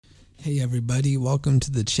Hey everybody, welcome to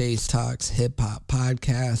the Chase Talks Hip Hop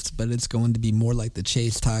Podcast, but it's going to be more like the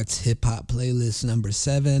Chase Talks Hip Hop Playlist number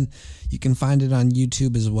 7. You can find it on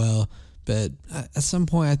YouTube as well, but at some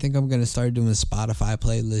point I think I'm going to start doing a Spotify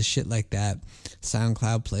playlist, shit like that,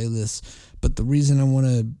 SoundCloud playlists. But the reason I want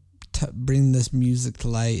to bring this music to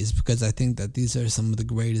light is because I think that these are some of the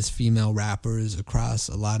greatest female rappers across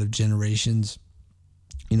a lot of generations,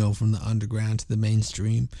 you know, from the underground to the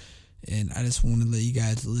mainstream. And I just want to let you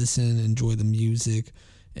guys listen, enjoy the music,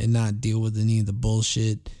 and not deal with any of the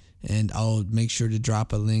bullshit. And I'll make sure to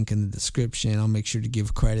drop a link in the description. I'll make sure to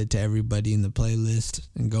give credit to everybody in the playlist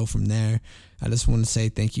and go from there. I just want to say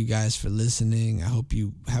thank you guys for listening. I hope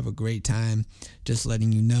you have a great time. Just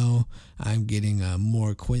letting you know, I'm getting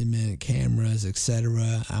more equipment, cameras,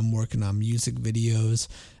 etc. I'm working on music videos.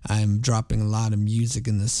 I'm dropping a lot of music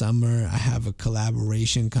in the summer. I have a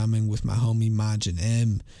collaboration coming with my homie Majin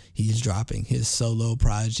M. He's dropping his solo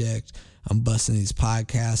project. I'm busting these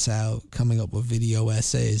podcasts out, coming up with video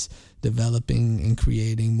essays, developing and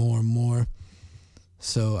creating more and more.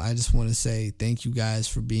 So I just want to say thank you guys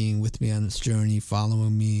for being with me on this journey,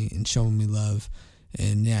 following me and showing me love.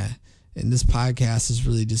 And yeah, and this podcast is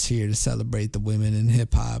really just here to celebrate the women in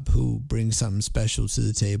hip hop who bring something special to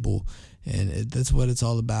the table. And that's what it's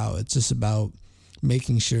all about. It's just about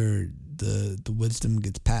making sure the wisdom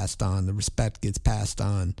gets passed on, the respect gets passed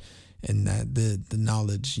on, and that the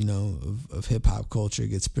knowledge, you know, of hip hop culture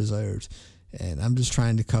gets preserved. And I'm just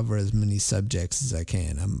trying to cover as many subjects as I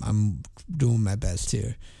can. I'm doing my best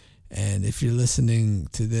here. And if you're listening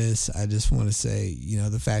to this, I just want to say, you know,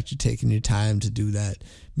 the fact you're taking your time to do that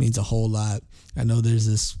means a whole lot. I know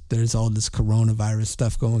there's all this coronavirus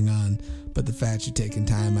stuff going on, but the fact you're taking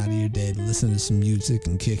time out of your day to listen to some music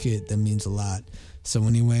and kick it, that means a lot. So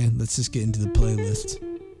anyway, let's just get into the playlist.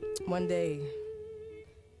 One day,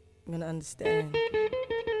 I'm gonna understand.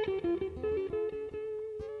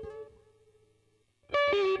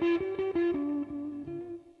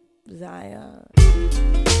 Zion.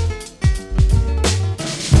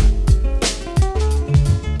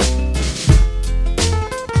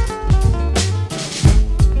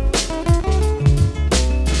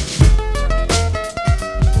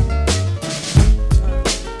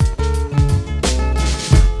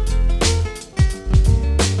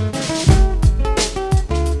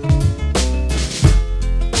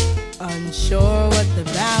 Unsure what the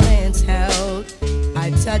balance held, I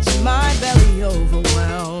touched my belly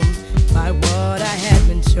overwhelmed by what I had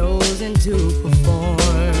been chosen to perform.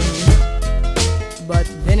 But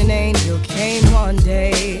then an angel came one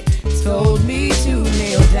day, told me to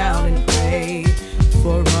kneel down and pray,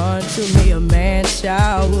 for unto me a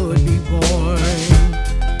man-child would be born.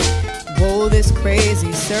 Whoa, this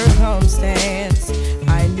crazy circumstance,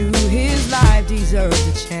 I knew his life deserved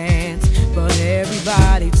a chance, but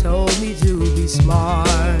everybody told me to be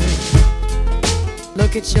smart.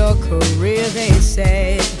 Look at your career, they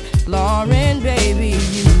said, Lauren, baby,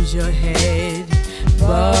 use your head.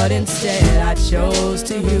 But instead I chose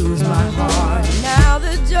to use my heart. Now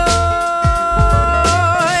the joy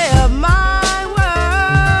of my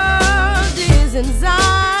world is in Zion.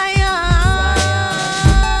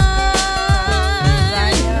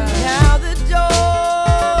 Now the joy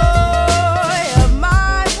of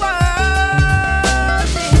my world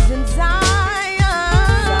is in Zion.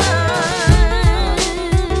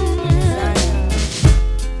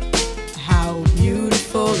 How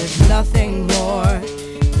beautiful is nothing more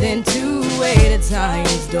than to wait at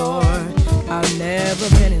Zion's door. I've never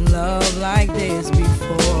been in love like this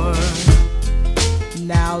before.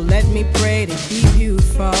 Now let me pray to keep you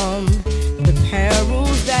from the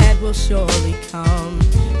perils that will surely come.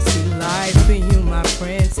 See, life for you, my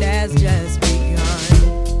prince, has just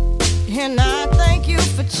begun. And I thank you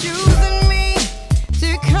for choosing me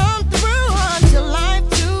to come through unto life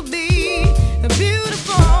to be a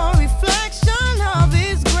beautiful reflection of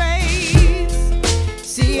his grace.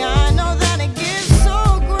 See, I know that a gift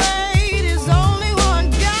so great is only one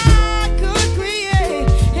God could create.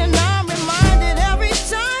 And I'm reminded every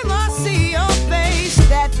time I see your face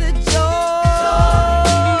that the joy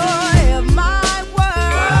of my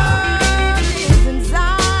world is in Zion.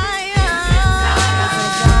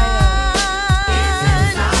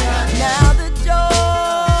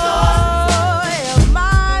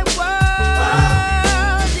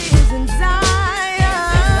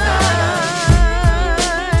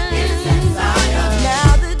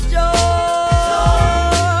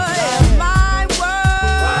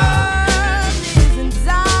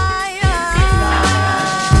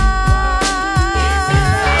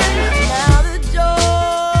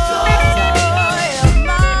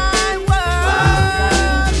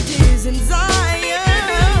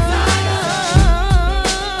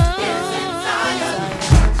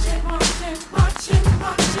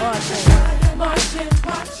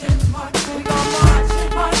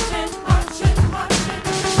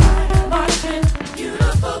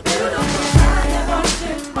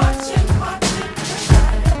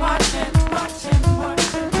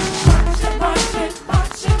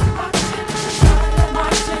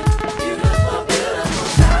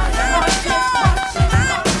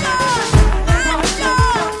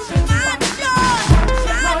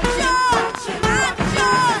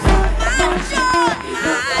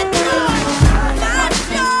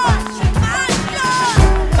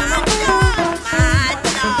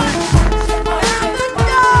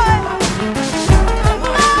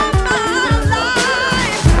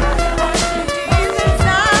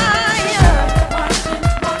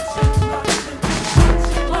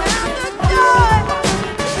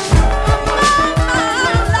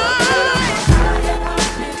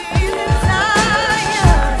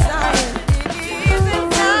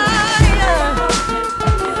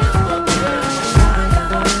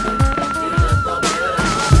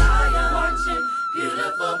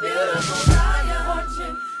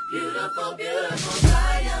 beautiful, beautiful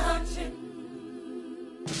Zion.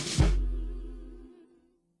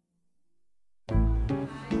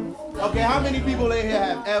 Okay, how many people in here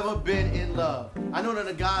have ever been in love? I know none of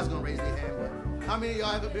the guys gonna raise their hand, but how many of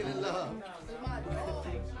y'all ever been in love? Well,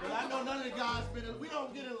 I know none of the guys been in love. We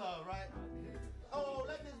don't get in love, right? Oh,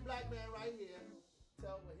 let this black man right here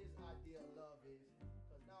tell what his idea of love is.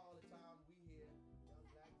 Because now all the time we hear young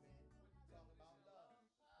black men talk about love.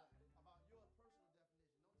 About your personal definition.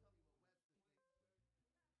 Don't tell me what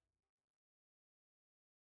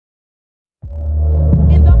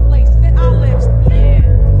In the place that I live,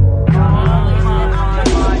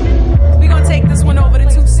 we gonna take this one over to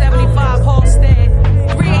 275 Halstead,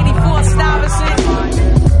 384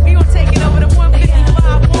 Stuyvesant. We gonna take it over to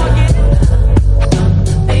 155 Morgan.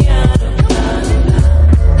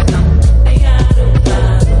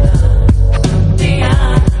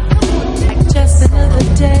 Just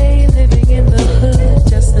another day living in the hood.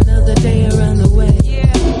 Just another day around the way.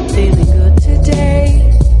 Yeah. Feeling good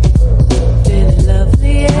today. Feeling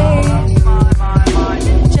lovely,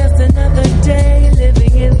 Just another day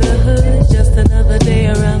living in the hood. Just another day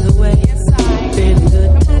around the way. Feeling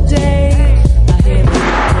good today. I hear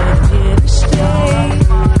I'm here to stay.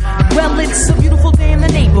 Well, it's a beautiful day in the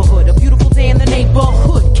neighborhood. A beautiful day in the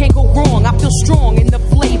neighborhood. Can't go wrong. I feel strong and the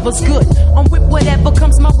flavor's good. I'm with whatever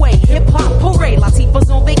comes my way. Hip hop parade. Latifah's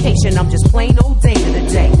on vacation. I'm just plain old day to the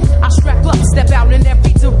day. I strap up, step out in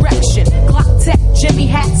every direction. Glock tech, Jimmy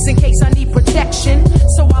hats in case I need protection.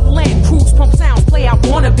 So I land, cruise, pump sounds, play out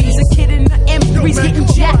wannabes. A kid in the M3's getting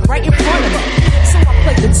jacked right in front of me. So I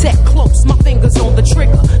play the tech close, my fingers on the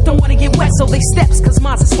trigger. Don't wanna get wet, so they steps, cause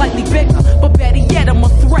mine's are slightly bigger. But better yet, I'm a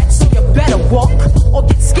threat, so you better walk or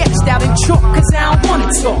get sketched out in chalk, cause I don't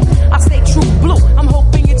wanna talk. I stay true blue, I'm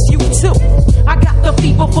hoping it's you too. I got the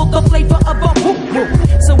fever for the flavor of a whoop-whoop.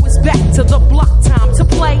 So it's back to the block, time to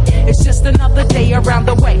play. It's just another day around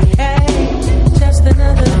the way. Hey, Just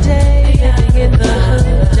another day living in the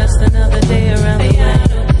hood. Just another day around the way.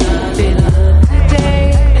 Feeling good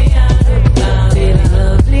today. Feeling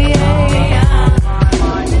lovely,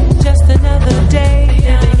 Just another day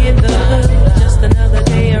living in the hood. Just another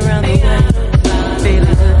day around the way.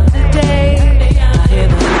 Feeling good today. I hear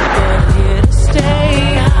the people here to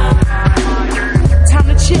stay. time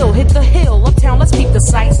to chill, hit the hill, uptown, let's peep the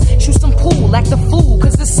sights. Shoot some pool, act the fool,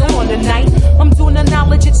 cause it's on tonight. I'm doing the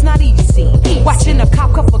knowledge, it's not easy. Watching a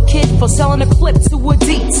cop cuff a kid for selling a clip to a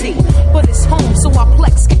DT. But it's home, so I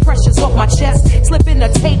flex, get pressures off my chest. Slipping the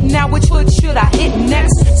tape, now which hood should I hit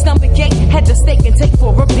next? Stomach ache, head to steak and take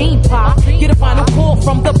for a bean pie. Get a final call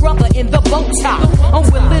from the brother in the bow tie. I'm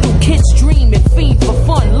with little kids dreaming, fiend for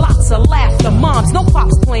fun. Lots of laughter, moms, no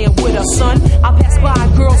pops playing with her son. I pass by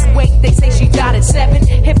a girl's wait, they say she died at 7.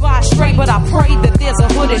 Hit by a stray, but I pray that there's a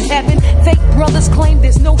hood in heaven. Fake brothers claim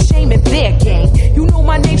there's no shame in their game. You know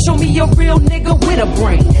my name, show me a real nigga with a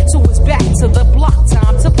brain. So it's back to the block,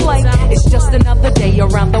 time to play. It's just another day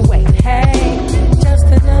around the way. Hey, just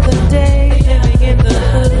another day living in the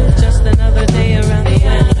hood. Just another day around the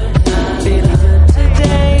way. Feeling good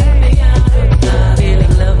today.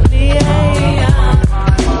 Feeling lovely,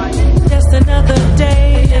 Just another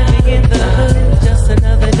day living in the hood. Just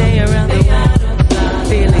another day around the way.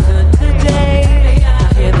 Feeling good today.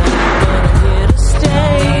 I hear the people here to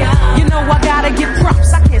stay. you know I gotta give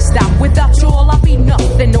props, I can't stop. Without you all I'll be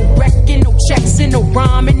nothing. No wrecking, no checks, and no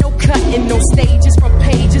rhyming, no cutting, no stages from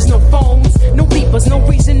pages, no phones, no beepers, no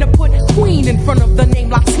reason to put Queen in front of the name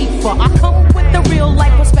Latifah. I come with the real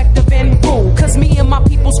life perspective and rule, cause me and my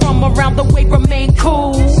peoples from around the way remain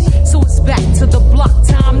cool. So it's back to the block,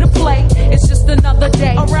 time to play. It's just another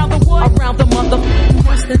day around the what? Around the mother.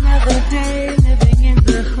 Just another day living in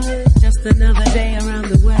the hood. Just another day around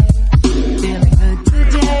the way. Feeling good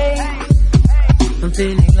today. I'm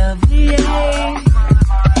feeling lovely,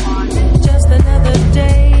 Just another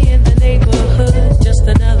day in the neighborhood. Just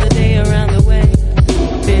another day around the way.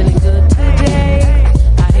 Feeling good today.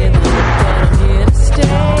 I hear the word that I'm here to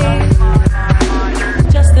stay.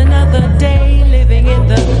 Just another day living in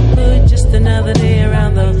the hood. Just another day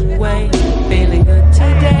around the way. Feeling good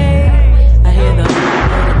today. I hear the word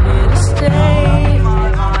that I'm here to stay.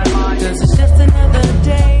 'Cause it's just another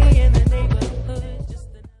day in the neighborhood. Just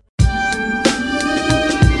another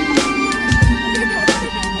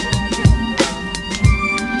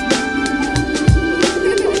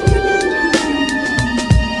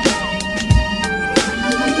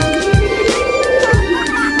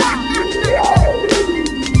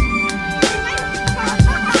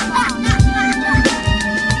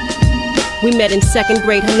We met in second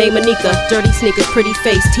grade, her name Anika. Dirty sneakers, pretty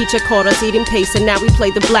face. Teacher caught us eating paste, and now we play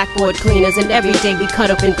the blackboard cleaners. And every day we cut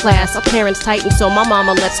up in class. Our parents tighten, so my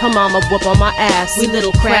mama lets her mama whoop on my ass. We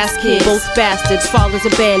little crass kids, both bastards. Father's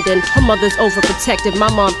abandoned, her mother's overprotective.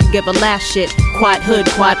 My mom can give a last shit. Quiet hood,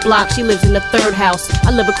 quiet block. She lives in the third house.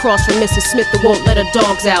 I live across from Mrs. Smith that won't let her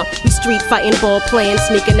dogs out. We street fighting, ball playing,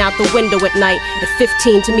 sneaking out the window at night. At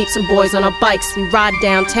 15 to meet some boys on our bikes. We ride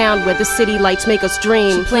downtown where the city lights make us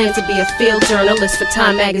dream. She planned to be a field journalist for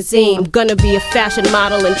Time magazine. I'm gonna be a fashion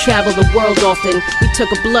model and travel the world often. We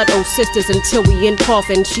took a blood oath sisters until we in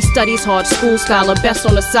coffin. She studies hard, school scholar, best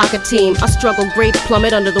on the soccer team. I struggle, grades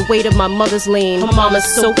plummet under the weight of my mother's lean. Her mama's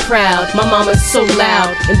so proud, my mama's so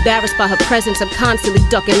loud. Embarrassed by her presence, I'm constantly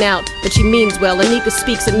ducking out. But she means well. Anika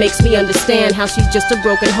speaks and makes me understand how she's just a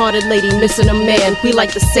broken-hearted lady missing a man. We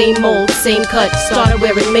like the same mold, same cut. Started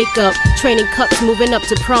wearing makeup, training cups, moving up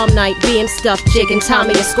to prom night, being stuffed. Jake and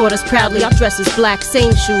Tommy escort us proudly. Our dresses black,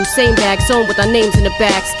 same shoes, same bag, sewn with our names in the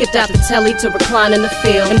back. Skipped out the telly to recline in the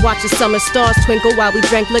field and watch the summer stars twinkle while we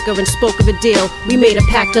drank liquor and spoke of a deal. We made a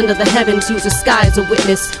pact under the heavens, use the sky as a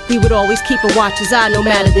witness. We would always keep a watch's eye no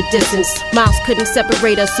matter the distance. Miles couldn't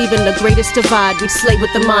separate us, even the greatest divide. We'd slay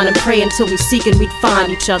with the mind and pray until we seek and we'd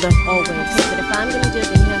find each other. Always. But if I'm gonna do it,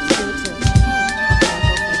 then you have to do it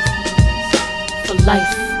too. For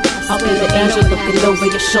life. I'll be the angel looking over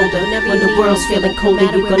your shoulder. When the world's feeling colder,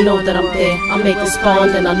 you gon' know that I'm there. I'll make this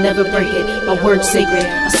bond and I'll never break it. My word's sacred.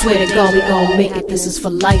 I swear to God we gon' make it. This is for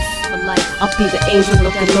life. I'll be the angel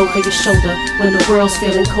looking over your shoulder. When the world's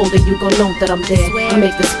feeling colder, you gon' know that I'm there. I'll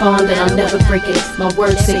make this bond and I'll never break it. My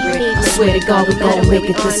word's sacred. I swear to God we gon' make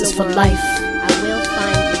it. This is for life. I will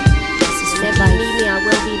find you. This is for Whenever you life. need me, I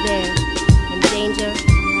will be there. In danger,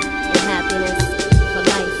 in happiness, for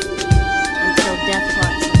life, until death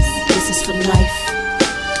parts us. This is for life.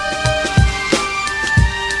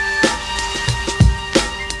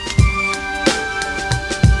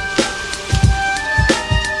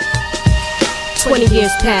 20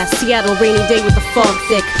 years passed, Seattle, rainy day with the fog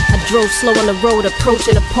thick. I drove slow on the road,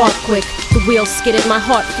 approaching a park quick. The wheels skidded, my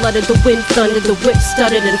heart fluttered, the wind thundered, the whip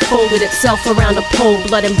stuttered and folded itself around a pole.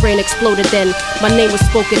 Blood and brain exploded then, my name was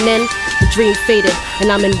spoken then. The dream faded,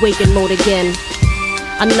 and I'm in waking mode again.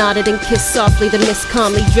 I nodded and kissed softly, the mist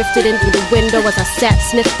calmly drifted in through the window as I sat,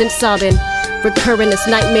 sniffed and sobbing. Recurring as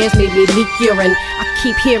nightmares made me leak urine. I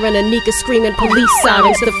keep hearing Anika screaming police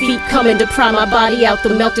sirens. The feet coming to pry my body out, the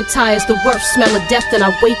melted tires, the worst smell of death, and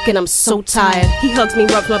I wake and I'm so tired. He hugs me,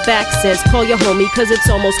 rubs my back, says, call your homie, cause it's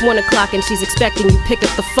almost 1 o'clock and she's expecting you. Pick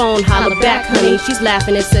up the phone, holler back, honey. She's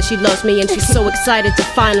laughing and says she loves me and she's so excited to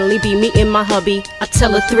finally be meeting my hubby. I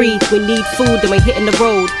tell her 3, we need food, then we hitting the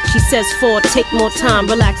road. She says 4, take more time,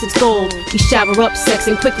 relax, it's gold. We shower up, sex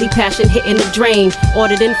and quickly passion hitting the drain.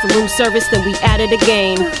 Ordered in for room service, then we at it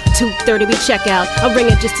again. 2:30 we check out. I ring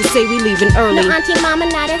her just to say we leaving early. No, Auntie Mama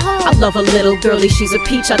not at home. I love a little girlie, she's a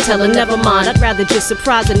peach. I tell her never mind. I'd rather just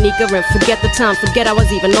surprise Anika and forget the time, forget I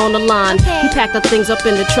was even on the line. Okay. We packed our things up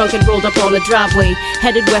in the trunk and rolled up on the driveway.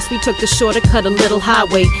 Headed west, we took the shorter cut, a little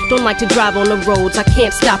highway. Don't like to drive on the roads, I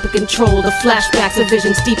can't stop or control the flashbacks of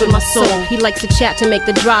visions deep in my soul. He likes to chat to make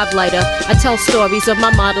the drive lighter. I tell stories of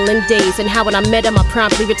my modeling days and how when I met him I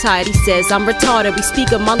promptly retired. He says I'm retarded. We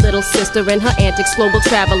speak of my little sister and her antics, global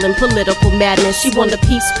travel and political madness. She won the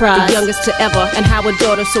Peace Prize, the youngest to ever, and how her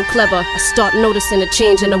daughter's so clever. I start noticing a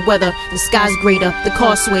change in the weather. The sky's greater, the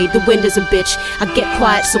car swayed, the wind is a bitch. I get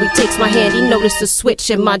quiet so he takes my hand. He noticed the switch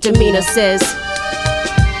and my demeanor says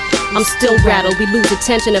I'm still rattled. We lose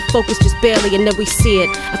attention and focus just barely, and then we see it.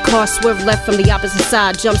 A car swerved left from the opposite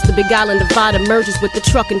side, jumps the Big Island divide, and merges with the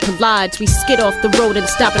truck and collides. We skid off the road and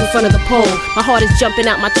stop in front of the pole. My heart is jumping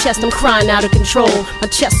out my chest, I'm crying out of control. My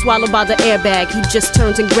chest swallowed by the airbag. He just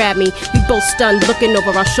turns and grabbed me. We both stunned, looking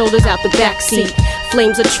over our shoulders out the back seat.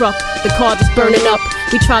 Flames a truck, the car just burning up.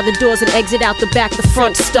 We try the doors and exit out the back, the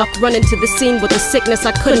front stuck. Running to the scene with a sickness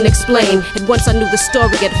I couldn't explain. And once I knew the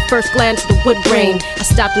story, at first glance the wood grain. I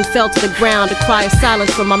stopped and fell to the ground, a cry of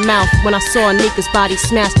silence from my mouth when I saw Anika's body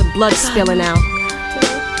smashed, the blood spilling out.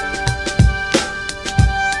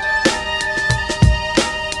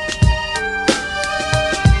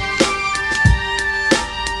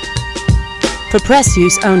 For press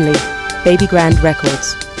use only, Baby Grand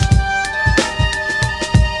Records.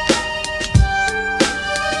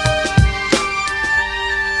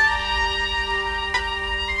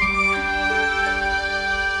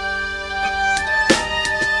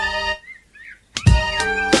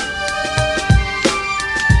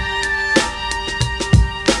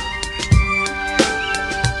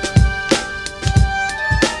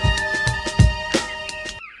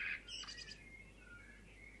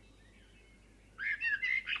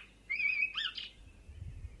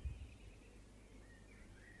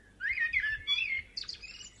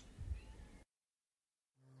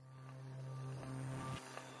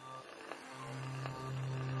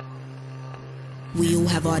 We all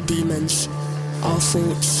have our demons, our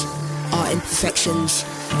faults, our imperfections,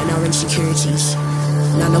 and our insecurities,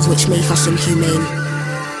 none of which make us inhumane.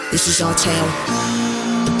 This is our tale.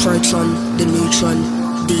 The proton, the neutron,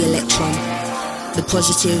 the electron, the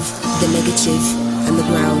positive, the negative, and the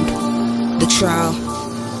ground, the trial,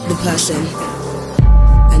 the person,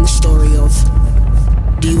 and the story of,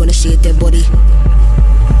 do you want to see a dead body?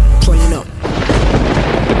 Probably not.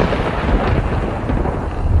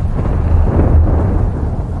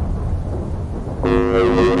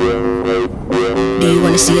 Do you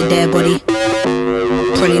want to see a dead body?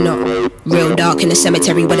 Probably not. Real dark in the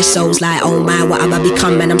cemetery where the soul's like, oh my, what have I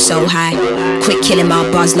become, man, I'm so high. Quit killing my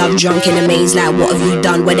buzz, love drunk in a maze, like what have you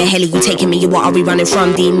done, where the hell are you taking me, what are we running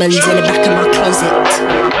from, demons in the back of my closet.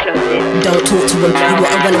 Don't talk to them, you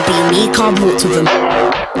wouldn't wanna be me, can't walk to them.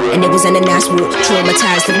 And it was in a nice walk,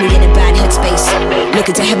 traumatized, left me in a bad headspace.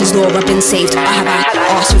 Looking to heaven's door, I've been saved. Or have I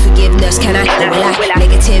asked for forgiveness? Can I? Or will I?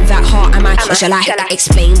 Negative at heart, am I? Or shall I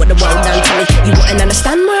explain what the world done to me? You wouldn't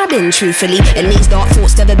understand where I've been, truthfully. And these dark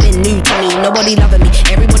thoughts never been new to me. Nobody loving me,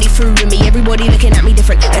 everybody through with me, everybody looking at me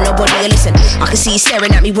different, and nobody will listen. I can see you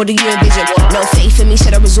staring at me, what do you envision? No faith in me,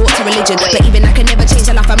 should I resort to religion? But even I can never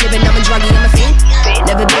change the life I'm living, I'm a druggie, I'm a fiend.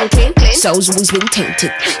 Never been clean, soul's always been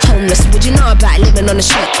tainted. Homeless, would you know about living on the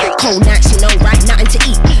street? Cold nights, you know, right, nothing to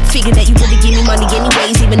eat. Figured that you wouldn't give me money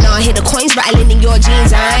anyways, even though I hear the coins rattling in your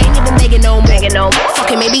jeans. I ain't even begging no more.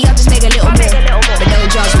 Fucking maybe I'll just make a little more, but don't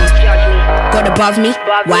judge me. God above me,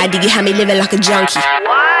 why do you have me living like a junkie?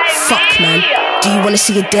 Fuck, man, do you wanna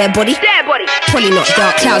see a dead body? Probably not.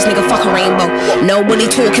 Dark clouds, nigga, fuck a rainbow. Nobody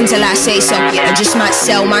talking till I say so. I just might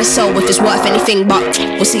sell my soul if it's worth anything, but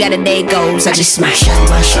we'll see how the day goes. I just might sell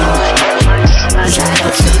my soul, 'cause I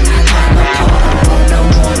don't feel like I'm a part no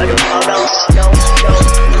more.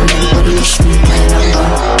 Will anybody wish me when I'm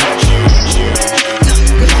gone?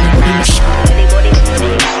 Will anybody wish me?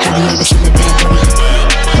 Have you ever seen a dead body?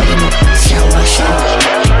 Probably not. Sell my soul,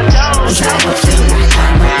 'cause I don't feel like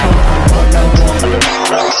I'm a part no more.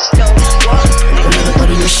 Will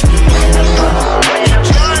anybody wish me when I'm gone?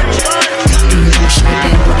 Do you wish me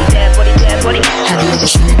a dead body? Have you ever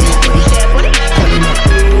seen a dead body? Probably not.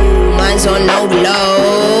 Ooh, mine's on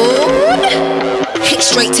overload. Hit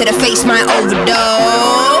straight to the face, my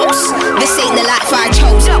overdose. This ain't the life I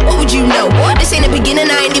chose. What would you know? This ain't the beginning,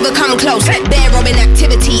 I ain't even come close. Bear robbing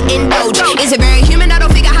activity, indulge. Is it very human? I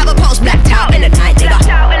don't think I have a pulse. Blacked out in the night, nigga.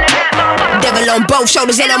 Devil on both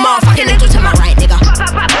shoulders and a motherfucking angel to my right, nigga.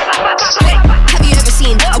 Hey, have you ever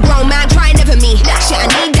seen a grown man try never me? Shit, I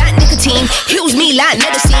need that nicotine. Heals me like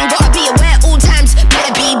medicine. Gotta be aware all times.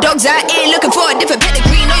 Better be dogs out here looking for a different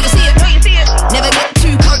pedigree. Know you see it. Never get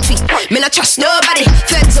too comfy. Man, I trust nobody.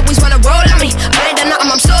 Feds always wanna roll on me. I ain't done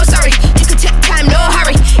nothing, I'm so sorry. You can take time, no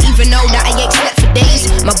hurry. Even though that I ain't slept for days.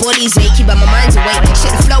 My body's achy, but my mind's awake.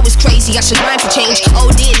 Shit, the flow is crazy, I should mind for change.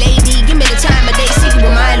 Oh dear lady, give me the time of day. See you a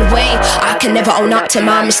mile away. I can never own up to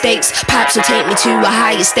my mistakes. Perhaps will take me to a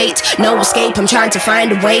higher state. No escape, I'm trying to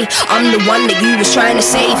find a way. I'm the one that you was trying to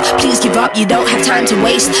save. Please give up, you don't have time to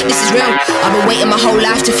waste. This is real, I've been waiting my whole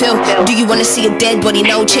life to feel. Do you wanna see a dead body?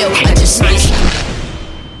 No chill, I just smash.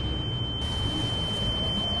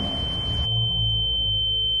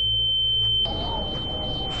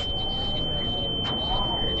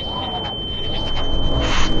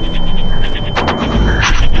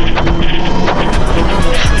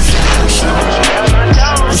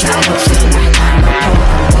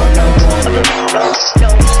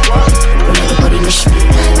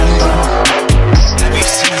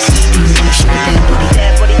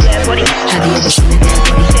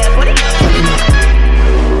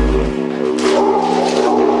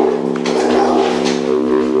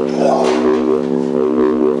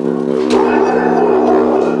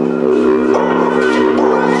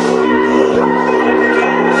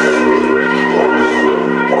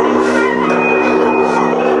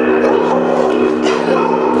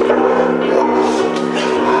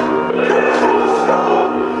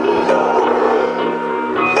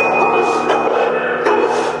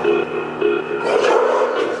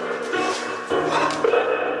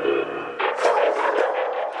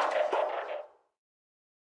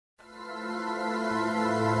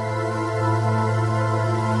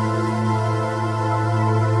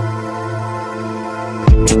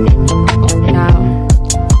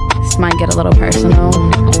 get a little personal,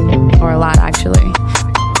 or a lot actually.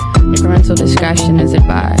 Parental discretion is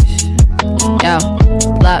advised. Yo,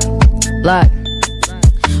 look.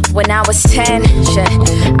 when I was 10, shit,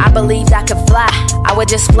 I believed I could fly. I would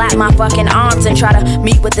just flap my fucking arms and try to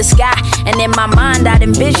meet with the sky. And in my mind I'd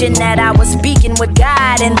envision that I was speaking with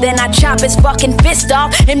God, and then I'd chop his fucking fist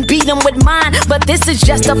off and beat him with mine. But this is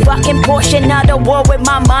just a fucking portion of the war with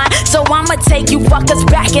my mind. So I'ma take you fuckers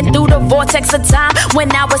back in through the vortex of time.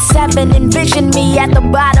 When I was 7, envision me at the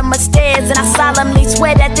bottom of stairs, and I solemnly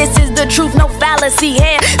swear that this is the truth, no fallacy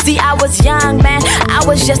here. See, I was young, man, I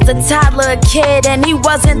was just a toddler, a kid, and he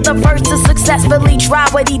wasn't the first to successfully try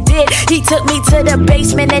what he did. He took me to the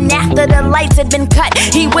basement, and after the lights had been cut,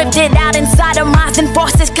 he whipped it out inside of mine and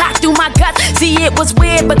forced his cock through my guts. See, it was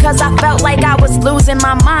weird because I felt like I was losing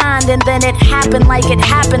my mind, and then it happened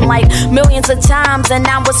like millions of times. And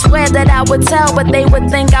I would swear that I would tell, but they would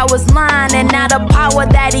think I was lying. And now the power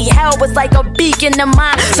that he held was like a beacon to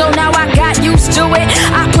mine. So now I got used to it,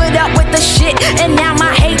 I put up with the shit, and now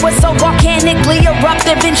my hate was so volcanically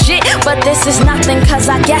eruptive and shit. But this is nothing, cause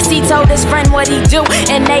I guess he told his friend what he do,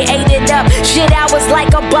 and they ate it up. Shit, I was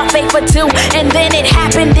like a buffet for two, and then it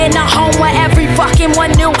happened in a home where every fucking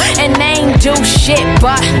one knew, and they ain't do shit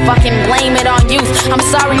but fucking blame it on you. I'm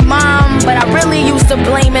sorry, mom, but I really used to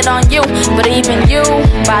blame it on you. But even you,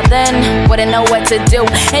 by then, wouldn't know what to do.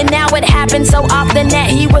 And now it happened so often that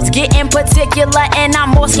he was getting particular, and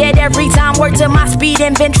I'm more scared every time. Word to my speed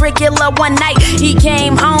and ventricular. One night he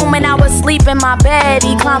came home and I was asleep in my bed.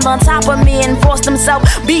 He climbed on top of me and forced himself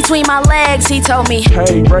between my legs. He told me,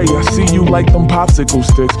 "Hey Ray, I see you like them popsicle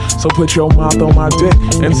sticks, so put your mouth on my dick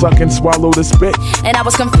and suck and swallow the spit." And I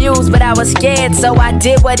was confused, but I was scared, so I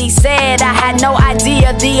did what he said. I had no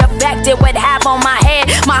idea the effect it would have on my head.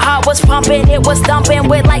 My heart was pumping, it was thumping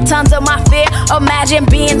with like tons of my fear. Imagine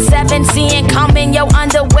being 7, seeing cum in your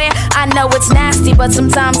underwear. I know it's nasty, but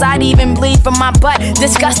sometimes I'd even bleed from my butt.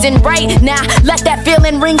 Disgusting right now, let that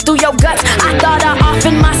feeling ring through your guts. I thought of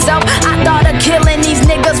offing myself, I thought of killing these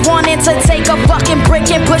niggas. Wanted to take a fucking brick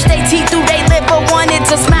and push their teeth through their liver. Wanted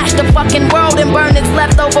to smash the fucking world and burn its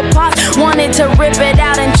leftover parts. Wanted to rip it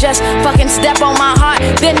out and just fucking step on my heart.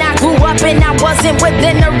 Then I grew up and I wasn't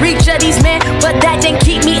within the reach of these men, but that didn't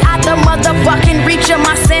keep me out the motherfucking reach of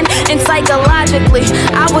my sin. And psychologically,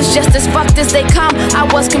 I was just as fucked as they come. I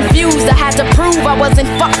was confused, I had to prove I wasn't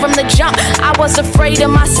fucked from the jump. I was afraid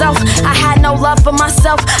of myself, I had no love for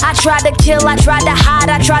myself. I tried to kill, I tried to hide,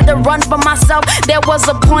 I tried to run for myself. There was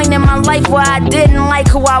a point in my life where I didn't like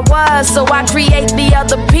who I was, so I create the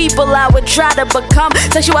other people I would try to become.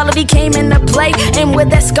 Sexuality came into play, and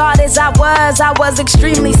with as scarred as I was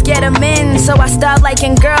extremely scared of men. So I started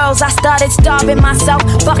liking girls, I started starving myself,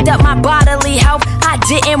 fucked up my bodily health. I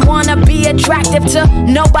didn't wanna be attractive to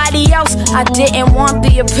nobody else. I didn't want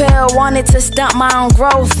the appeal, wanted to stunt my own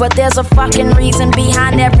growth. But there's a fucking reason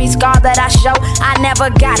behind every scar that I show. I never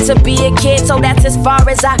got to be a kid, so that's as far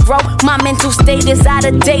as I grow. My mental state is out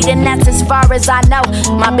of date, and that's as far as I know.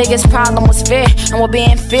 My biggest problem was fear, and what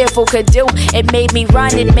being fearful could do. It made me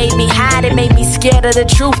run, it made me hide, it made me scared of the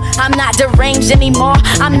truth. I'm not deranged anymore,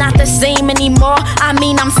 I'm not the same anymore. I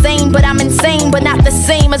mean, I'm sane, but I'm insane, but not the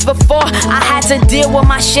same as before. I had to deal with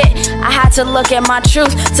my shit, I had to look at my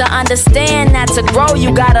truth. To understand that to grow,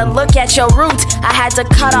 you gotta look at your roots. I had to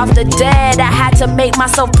cut off the dead, I had to make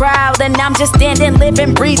myself proud. And I'm just standing,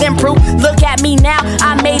 living, breathing proof. Look at me now,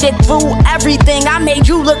 I made it through everything. I made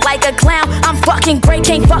you look like a clown. I'm fucking great,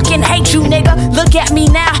 can't fucking hate you, nigga. Look at me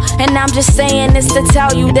now. And I'm just saying this to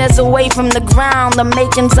tell you there's a way from the ground. The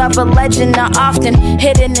makings of a legend are often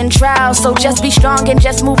hidden in trials. So just be strong and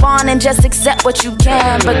just move on and just accept what you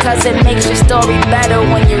can, because it makes your story better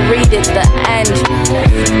when you read it the end.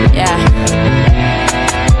 Yeah.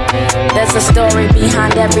 There's a story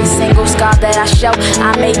behind every single scar that I show.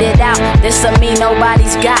 I made it out, this of me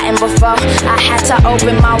nobody's gotten before. I had to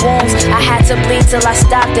open my wounds, I had to bleed till I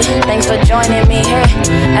stopped it. Thanks for joining me here.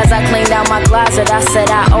 As I cleaned out my closet, I said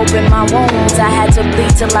I opened my wounds. I had to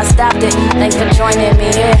bleed till I stopped it. Thanks for joining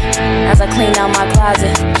me here. As I cleaned out my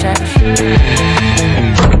closet, church.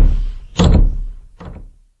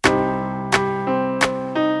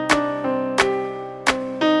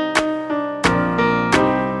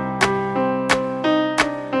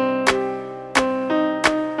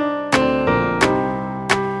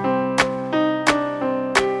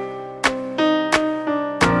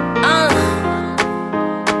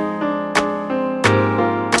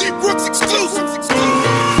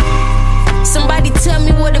 Somebody tell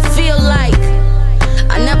me what it feel like.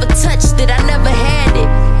 I never touched it, I never had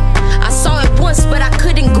it.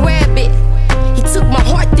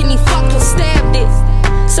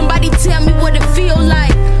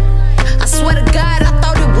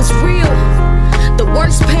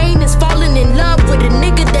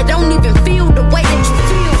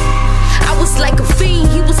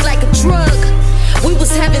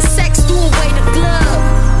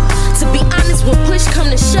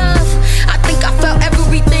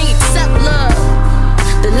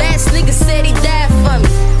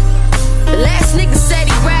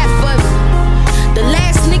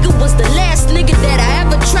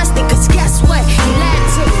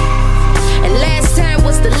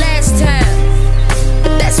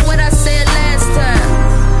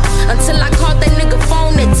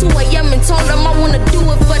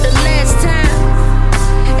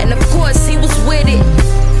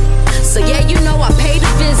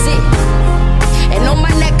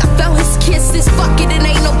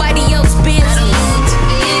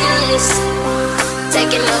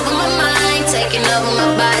 taking over my mind, taking over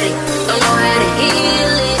my body. Don't know how to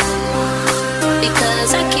heal it,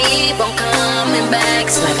 because I keep on coming back.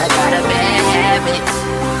 It's like I got a bad habit.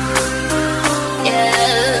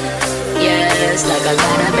 Yeah, it's like I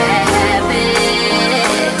got a bad habit.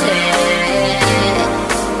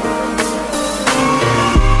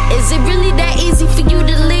 Is it really that easy for you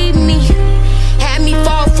to leave me? Had me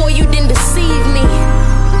fall for you, then deceive me.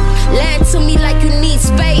 Lying to me like you need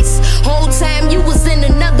space. Whole time you was in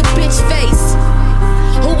another bitch face.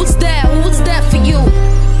 Who was there? Who was there for you?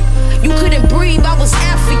 You couldn't breathe, I was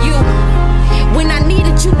out for you. When I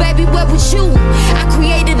needed you, baby, where was you? I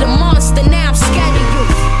created a monster, now I'm scared of you.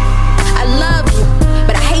 I love you,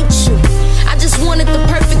 but I hate you. I just wanted the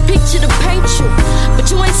perfect picture to paint you, but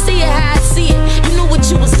you ain't see it how I see it. You knew what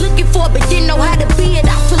you was looking for, but didn't know how to be it.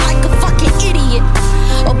 I feel like a fucking idiot,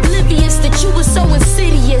 oblivious that you were so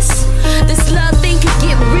insidious. This love thing could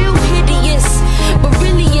get real hideous, but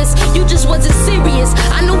really is, you just wasn't serious.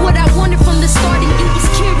 I knew what I wanted from the start and you was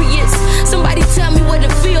curious. Somebody tell me what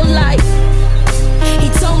it feel like.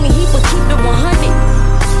 He told me he would keep it 100.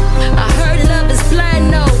 I heard love is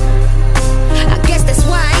blind, no. I guess that's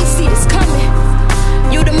why I ain't see this coming.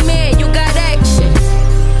 You the man, you got action.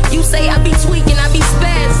 You say I be tweaking, I be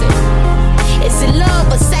spazzing. Is it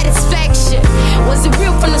love or satisfaction? Was it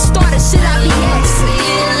real from the start or should I be asking?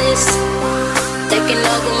 Fearless, taking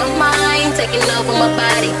over my mind, taking over my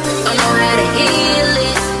body. Don't know how to heal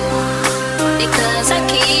it, because I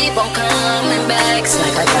keep on coming back. It's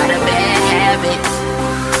like I got a bad habit.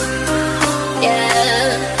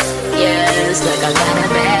 Yeah, it's like I got a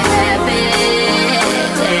bad habit.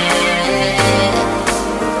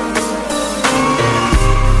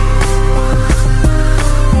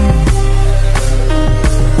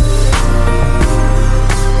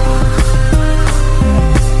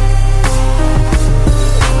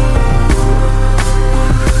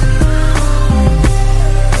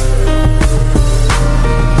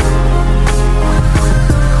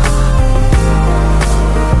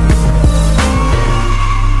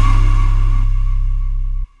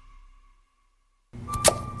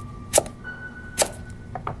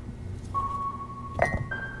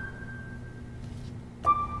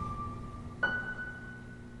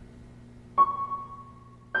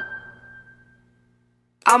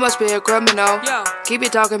 I must be a criminal. Yo. Keep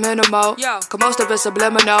it talking minimal. Yo. Cause most of it's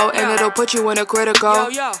subliminal, and it'll put you in a critical.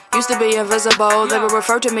 Used to be invisible, they would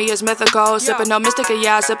refer to me as mythical. Sipping no mystic,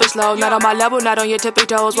 yeah, I sip it slow. Not on my level, not on your tippy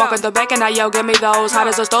toes. Walking the back and now, yo, give me those. Hot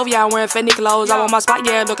as a stove, yeah, I'm wearing Fendi clothes. I want my spot,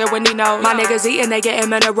 yeah, look at Wendy knows. My niggas eating, they getting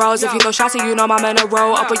minerals. If you go shotty, you know my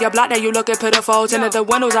mineral. Up on your block, now you looking pitiful. Tinted the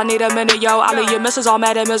windows, I need a minute, yo. I leave your missus all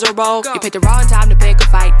mad and miserable. You picked the wrong time to pick a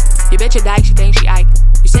fight. Your bitch a dyke, she thinks she Ike.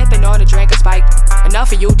 You sipping on a drink of Spike. Enough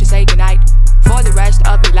for you to say goodnight for the rest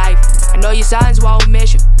of your life. I know your sons won't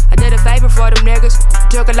miss you. I did a favor for them niggas.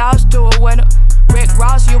 Took a loss to a winner. Rick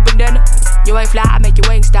Ross, you banana. You ain't fly, I make your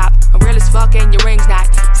wings stop. I'm real as fuck and your ring's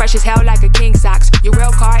not. Fresh as hell like a king socks. Your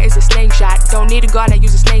real car is a slingshot. Don't need a gun, I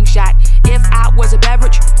use a slingshot. If I was a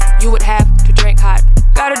beverage, you would have to drink hot.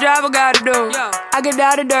 Got a job I gotta do. I get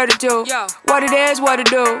down and dirty too. What it is, what it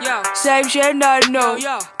do. Same shit, nothing new.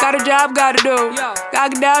 Got a job, gotta do. Gotta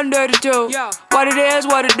get down and dirty too. What it is,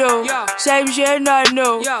 what it do. Same shit, nothing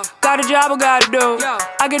new. Got a job I gotta do.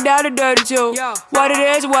 I get down and dirty too. What it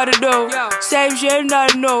is, what it do. Same shit,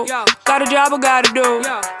 nothing new. Got a job I gotta do.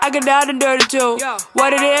 I get down and dirty too.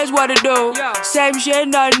 What it is, what it do. Same shit,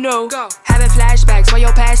 nothing new. Having flashbacks, where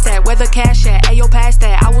your past at? Where the cash at? Ayo, past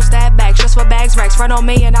that. I will stab back, just for bags racks. Front on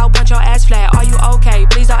me and I'll punch your ass flat. Are you okay?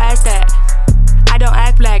 Please don't ask that. I don't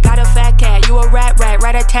act black, got a fat cat. You a rat,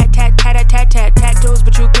 rat-a-tat-tat-tat-a-tat-tat. Tattoos,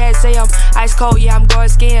 but you can't see them. Ice cold, yeah, I'm going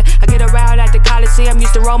skiing. I get around at the Coliseum.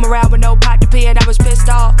 Used to roam around with no pot to pee, and I was pissed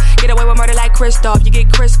off. Get away with murder like Christoph. You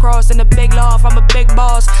get crisscrossed in the big loft. I'm a big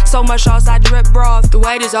boss. So much sauce, I drip broth. The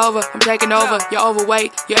wait is over, I'm taking over. You're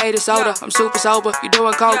overweight, you ate a soda. I'm super sober, you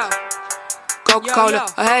doing coke. Coca-Cola,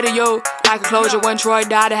 ahead of you, like a closure. When Troy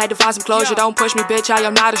died, I had to find some closure. Don't push me, bitch, I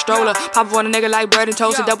am not a stroller. Pop up on a nigga like bread and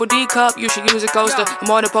toast. A double D cup, you should use a coaster. I'm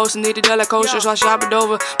on the poster, need a dollar coaster, so I shop it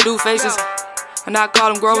over. Blue faces, and I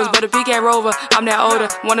call them growers, but if he can't rover, I'm that older.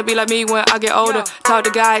 Wanna be like me when I get older. Talk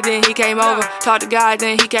to God, then he came over. Talk to God,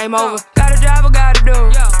 then he came over. Got a job I gotta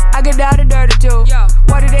do. I get down and dirty too.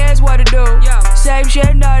 What it is, what it do. Same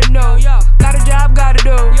shit, nothing new. Got a job, gotta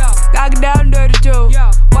do. Gotta get down and dirty too.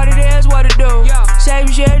 What it is, what it do. Same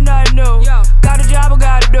shit, nothing new. Got a job I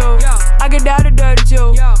gotta do. I get down and dirty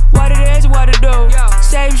too. What it is, what it do.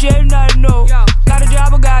 Same shit, nothing new. Got a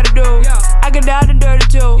job I gotta do. I get down and dirty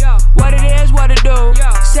too. What it is, what it do.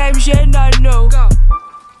 Same shit, nothing new.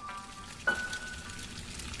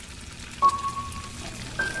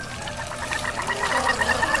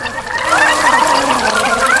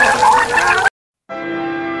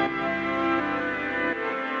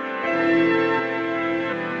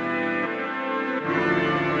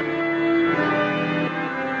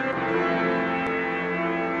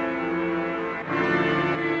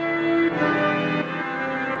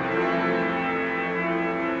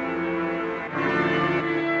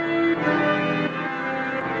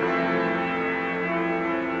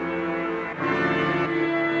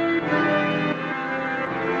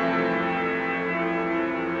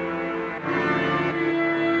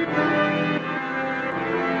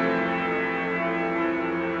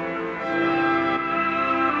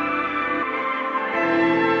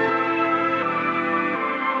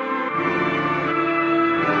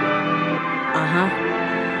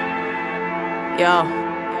 Yo.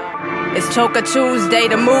 It's Choker Tuesday,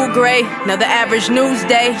 the mood gray. Another average news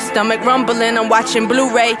day. Stomach rumbling, I'm watching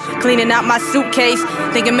Blu-ray. Cleaning out my suitcase,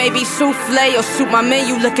 thinking maybe souffle or soup my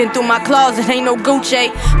menu. Looking through my closet, ain't no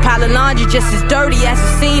Gucci. Pile of laundry just as dirty as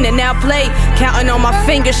the scene and now play. Counting on my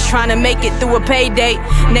fingers, trying to make it through a payday.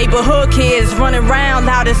 Neighborhood kids running around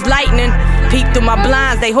loud as lightning. Peek through my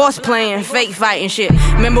blinds, they horse playing, fake fighting shit.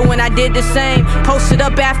 Remember when I did the same? Posted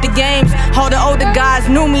up after games. All the older guys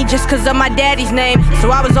knew me just cause of my daddy's name.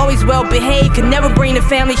 So I was always well behaved, could never bring the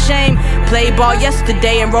family shame. Played ball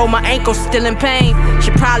yesterday and rolled my ankle, still in pain.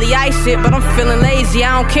 Should probably ice it, but I'm feeling lazy,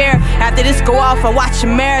 I don't care. After this go off, I watch a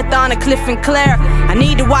marathon of Cliff and Claire. I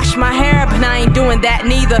need to wash my hair, but I ain't doing that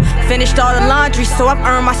neither. Finished all the laundry, so I've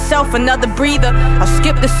earned myself another breather. I'll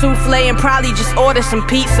skip the souffle and probably just order some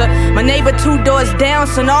pizza. My neighbor 2 doors down,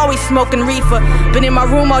 son always smoking reefer. Been in my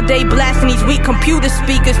room all day blasting these weak computer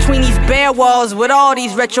speakers between these bare walls with all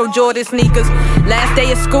these retro Jordan sneakers. Last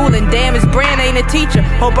day of school and damn, his brand ain't a teacher.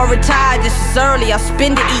 Hope I retire just as early. I'll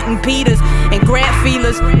spend it eating Peters and Grant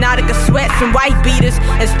Feelers, Nautica sweats and white beaters,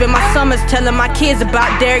 and spend my summers telling my kids about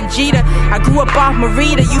Derek Jeter. I grew up off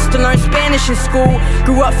Marita, used to learn Spanish in school.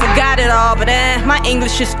 Grew up, forgot it all, but my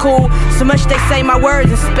English is cool. So much they say my words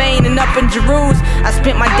in Spain and up in Jerusalem. I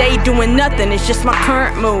spent my day doing nothing, it's just my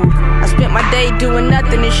current mood. I spent my day doing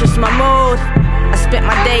nothing, it's just my mood. I spent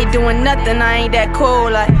my day doing nothing, I ain't that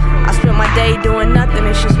cool. Like, I spent my day doing nothing,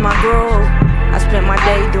 it's just my groove. I spent my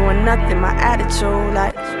day doing nothing, my attitude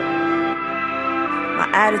like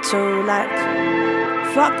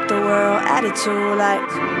fuck the world, attitude like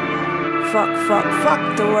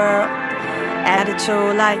fuck the world,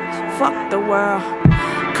 attitude like fuck the world.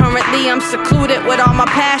 Currently I'm secluded with all my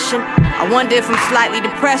passion. I wonder if I'm slightly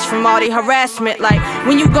depressed from all the harassment. Like,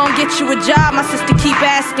 when you gon' get you a job, my sister keep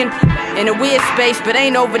asking. In a weird space, but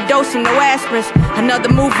ain't overdosing, no aspirins. Another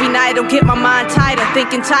movie night'll get my mind tighter.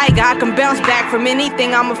 Thinking Tiger, I can bounce back from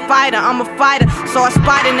anything. I'm a fighter. Saw a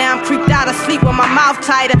spider, now I'm creeped out. I sleep with my mouth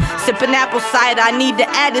tighter. Sipping apple cider, I need to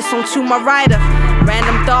add this onto my rider.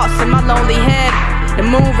 Random thoughts in my lonely head. The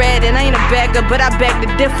moon red, it ain't a beggar, but I beg to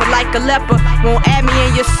differ like a leper. Won't add me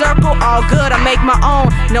in your circle, all good, I make my own.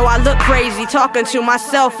 No, I look crazy, talking to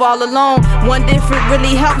myself all alone. Wonder if it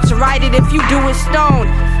really helps to write it if you do it stoned.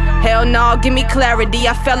 Hell no, give me clarity,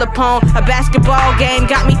 I fell upon a basketball game.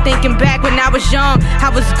 Got me thinking back when I was young.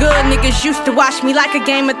 I was good, niggas used to watch me like a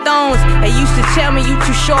Game of Thrones. They used to tell me you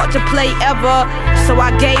too short to play ever. So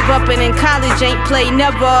I gave up and in college ain't played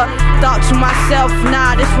never. Thought to myself,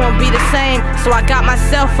 nah, this won't be the same. So I got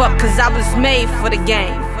myself up cause I was made for the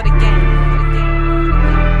game.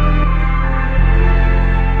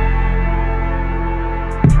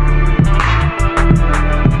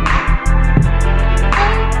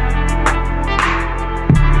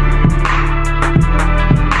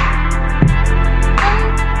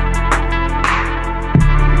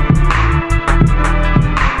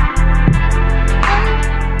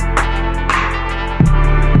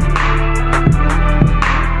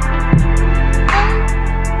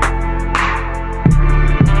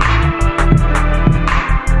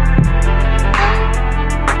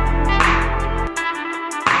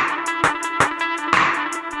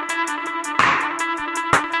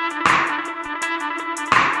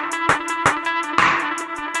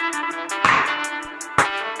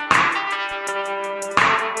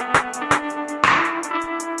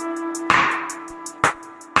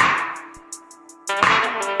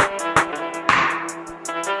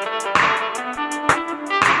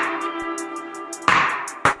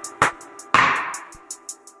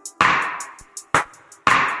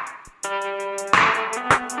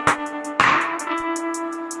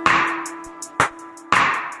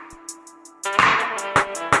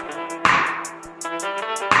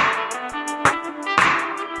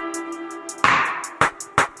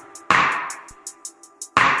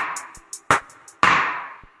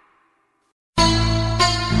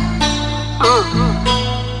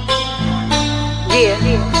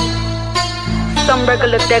 Some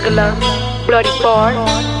regular degular, bloody bar.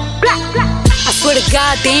 I swear to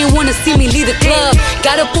God, they ain't wanna see me leave the club.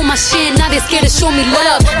 Got up on my shit, now they scared to show me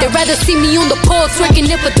love. They rather see me on the pole, twerking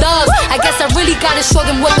it for dogs. I guess I really gotta show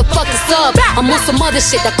them what the fuck is up. I'm on some other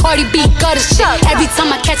shit, that Cardi B gutter shit. Every time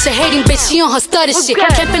I catch a hating bitch, she on her stutter shit.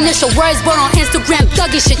 Can't finish her words, but on Instagram,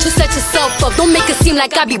 thugging shit. You set yourself up, don't make it seem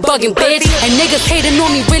like I be bugging, bitch. And niggas hating on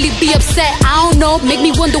me, really be upset. I don't know, make me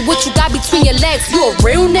wonder what you got between your legs. You a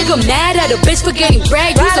real nigga mad at a bitch for getting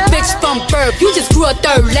bragged? You's a bitch from birth, you just grew a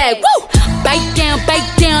third leg. Woo!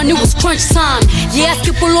 Bite down, it was crunch time. Yeah, I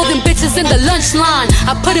skip all of them bitches in the lunch line.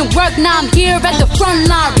 I put in work, now I'm here at the front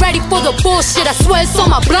line. Ready for the bullshit, I swear it's on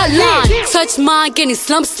my bloodline. Touch mine, getting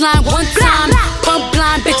slump slime one time. pump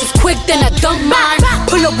blind, bitches quick, then I dump mine.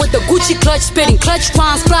 Pull up with the Gucci clutch, spitting clutch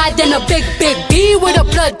rhymes. Fly, then a big B with a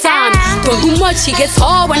blood time. Don't do much, he gets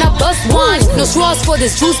hard when I bust wine. No straws for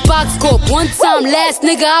this juice box scope. One time, last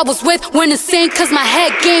nigga I was with went insane, cause my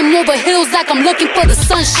head game over hills like I'm looking for the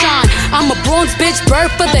sunshine. I'm a bronze bitch,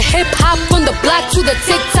 bird for the hip hop. From the block to the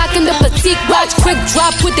TikTok and the petite watch. Quick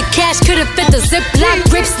drop with the cash, couldn't fit the zip lock.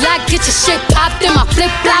 Grips lock, get your shit popped in my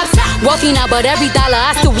flip flops. Wealthy now, but every dollar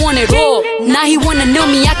I still want it all. Now he wanna know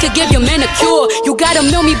me, I could give your man a cure. You gotta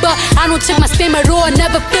know me, but I don't check my spam at all.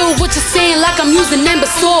 Never feel what you're saying like I'm using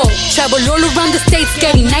imbecile. Travel all around the states,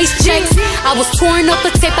 getting nice checks. I was touring up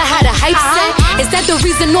a tape, I had a hype set. Is that the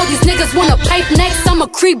reason all these niggas wanna pipe next? I'm a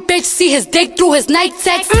creep bitch, see his dick through his night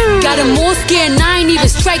text. Got him all scared, and I ain't even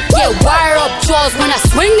strike yet. Wire up jaws when I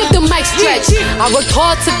swing if the mic stretch. I worked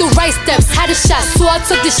hard, took the right steps, had a shot, so I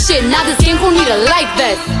took the shit. Now this game gon' need a life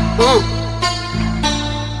vest.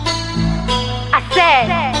 I said,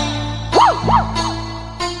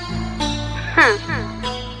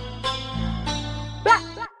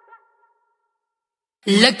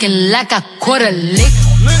 Looking like I caught a lick.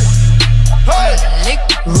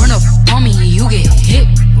 Run up on me, you get hit.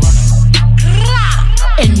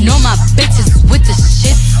 And all my bitches with the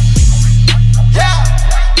shit.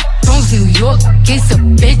 Bronx, New York, case a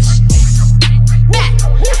bitch.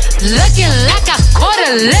 Looking like I caught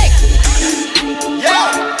a lick.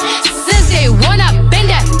 Since they wanna bend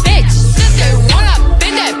that bitch.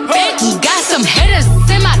 Got some hitters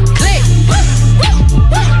in my clique.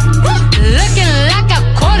 Looking like I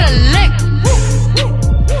caught a lick.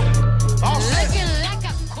 Looking like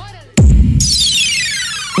I caught a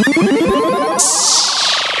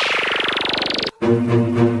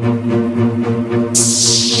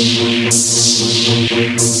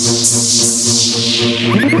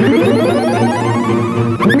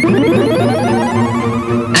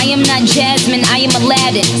I am not Jasmine, I am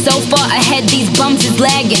Aladdin. So far ahead, these bums is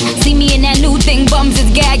lagging. See me in that new thing, bums is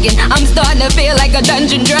gagging. I'm starting to feel like a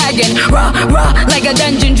dungeon dragon. Rah, rah, like a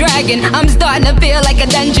dungeon dragon. I'm starting to feel like a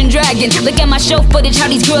dungeon dragon. Look at my show footage, how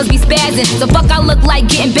these girls be spazzing. So fuck I look like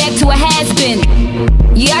getting back to a has-been.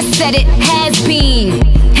 Yeah, I said it, has been.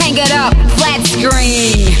 Hang it up, flat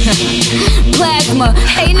screen. Plasma,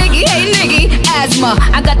 hey nigga, asthma.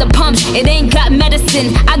 I got the pumps, it ain't got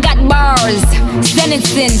medicine. I got bars,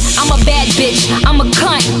 sentencing. I'm a bad bitch, I'm a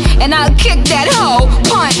cunt, and I'll kick that hoe,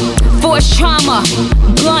 punt. Force trauma,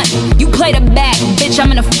 blunt. You play the back, bitch, I'm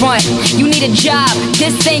in the front. You need a job,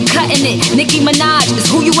 this ain't cutting it. Nicki Minaj is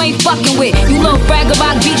who you ain't fucking with. You little bragger,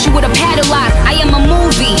 I'll beat you with a padlock. I am a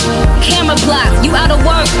movie, camera block. You out of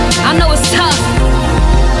work, I know it's tough,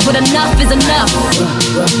 but enough is enough.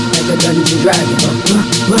 Like a dungeon dragon,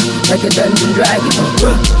 like a dungeon dragon,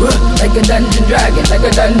 like a dungeon dragon, like a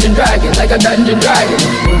dungeon dragon, like a dungeon dragon,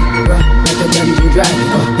 like a dungeon dragon,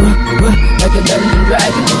 like a dungeon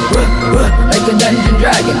dragon, like a dungeon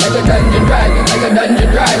dragon, like a dungeon dragon, like a dungeon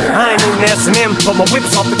dragon. I ain't even S&M, but my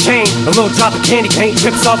whip's off the chain. A little drop of candy paint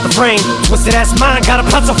drips off the frame. Twisted ass mind, got a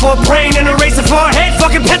pencil for a brain and a razor for a head,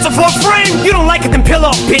 fucking pencil for a frame. You don't like it, then pill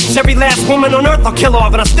off, bitch. Every last woman on earth I'll kill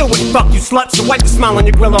off, and I still wouldn't fuck you, slut. So wipe the smile on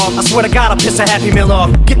your grill off. I swear to God, I'll piss a Happy Meal off.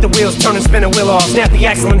 Get the wheels turning, spin a wheel off. Snap the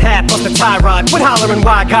axle in half, bust the tie rod. Quit hollering,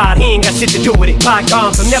 why God? He ain't got shit to do with it.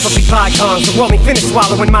 Bygones will never be bygones. The world ain't finished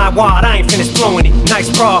swallowing my wad. I ain't finished blowing it. Nice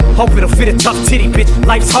bra, hope it'll fit a tough titty, bitch.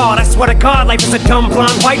 Life's hard, I swear to God, life is a dumb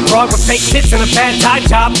blonde white broad with fake tits and a bad tie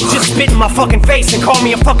job. Just spit in my fucking face and call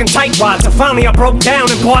me a fucking tightwad. So finally I broke down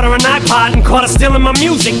and bought her an iPod and caught her stealing my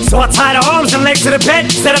music. So I tied her arms and legs to the bed,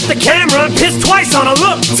 set up the camera and pissed twice on her.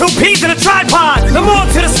 Look, 2 peas in a tripod. The more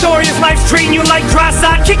to the story is life's treating you like dry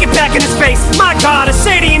side. Kick it back in his face. My God, a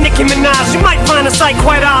shady and Nicki Minaj. You might find the sight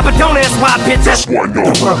quite odd, but don't ask why, bitch. That's why no.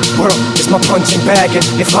 The world is my punching bag, and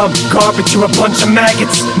if I'm garbage, you're a bunch of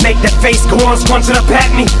maggots. Make that face go on, scrunching up at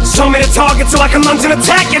me. Show me the target so I can lunge and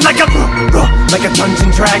attack it like a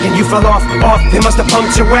dungeon dragon. You fell off. They must have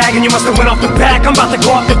pumped your wagon. You must have went off the back. I'm about to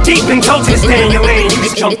go off the deep and told you to stay in your lane. You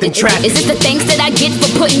just jumped in traffic. Is this the thanks that I get for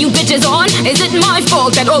putting you bitches on? Is it my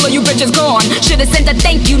fault that all of you bitches gone? Should've sent a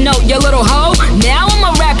thank you note, you little hoe. Now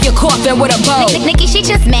I'ma wrap your coffin with a bow. Nikki, she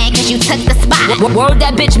just mad cause you took the spot. Word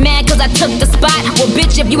that bitch mad cause I took the spot. Well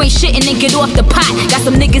bitch, if you ain't shitting then get off the pot. Got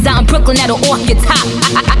some niggas out in Brooklyn that'll off your top.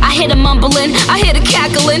 I hear them mumbling, I hear the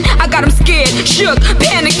cackling. I got them scared, shook,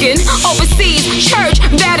 panicking. Overseas, church,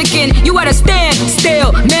 Vatican. You at a stand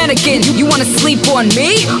still, mannequin. You wanna sleep on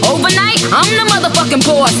me? Overnight? I'm the motherfucking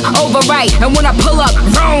boss, overright. And when I pull up,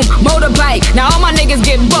 vroom, motorbike. Now all my niggas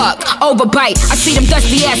get bucked, overbite. I see them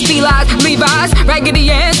dusty ass felines, Levi's,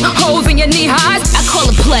 raggedy ass, holes in your knee highs. I call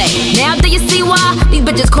it play. Now do you see why? These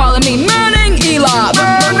bitches calling me Manning Eli.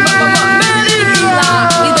 Manning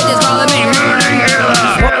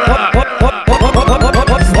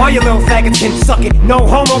you little faggots can suck it. No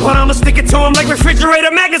homo, but I'ma stick it to them like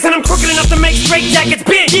refrigerator magnets. And I'm crooked enough to make straight jackets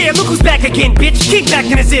bend. Yeah, look who's back again, bitch. Keep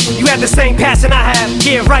acting as if you have the same passion I have.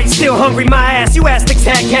 Yeah, right, still hungry, my ass. You astics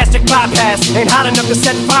had gastric bypass. Ain't hot enough to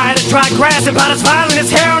set fire to dry grass. About as violent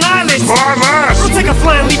as hair on eyelids. My ass. We'll take a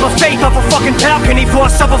flying leap of faith off a fucking balcony for a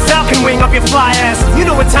shovel falcon wing up your fly ass. You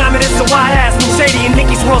know what time it is, so why ass? When Shady and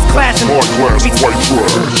Nicky's world's clashing. Hard class, white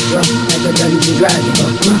trash.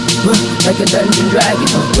 Like a dungeon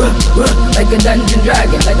dragon, like a dungeon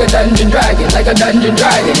dragon, like a dungeon dragon, like a dungeon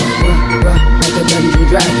dragon, like a dungeon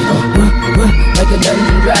dragon, like a dungeon dragon, like a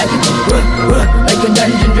dungeon dragon, like a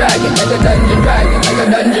dungeon dragon, like a dungeon dragon, like a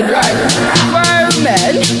dungeon dragon.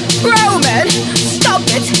 Roman, stop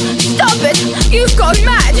it, you've gone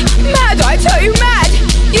mad, I tell you, mad.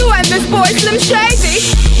 You and this boy Slim Shady,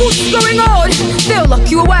 what's going on? They'll lock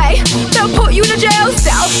you away, they'll put you in a jail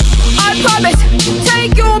cell. I promise,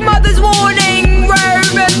 take your mother's warning,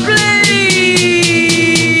 Roman, please.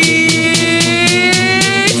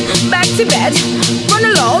 Back to bed, run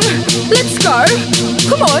along, let's go.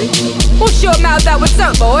 Come on, wash your mouth out with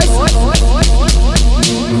soap, boys.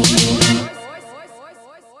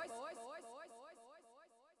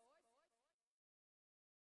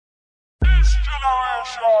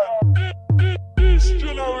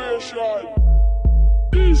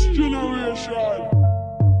 This generation.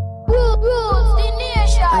 Rules the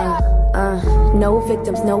nation. No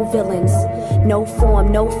victims, no villains. No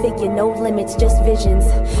form, no figure, no limits, just visions.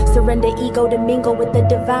 Surrender ego to mingle with the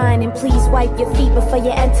divine. And please wipe your feet before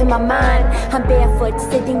you enter my mind. I'm barefoot,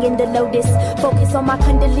 sitting in the lotus. Focus on my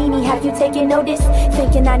kundalini, have you taken notice?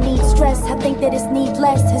 Thinking I need stress, I think that it's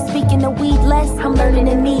needless. And speaking of weed less, I'm learning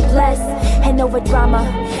to need less. And over drama,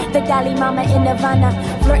 the Dalai Mama in Nirvana.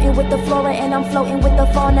 Flirting with the flora and I'm floating with the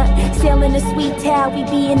fauna. Sailing the sweet towel, we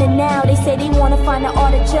be in the now. They say they wanna find the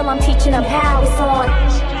art of chill, I'm teaching them how. It's on.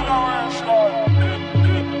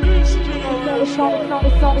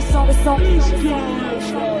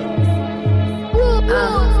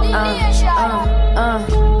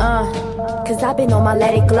 Cause I've been on my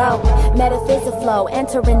let it glow. Metaphysical flow,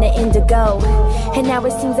 entering the indigo. And now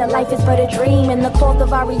it seems that life is but a dream. And the cloth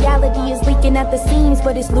of our reality is leaking at the seams.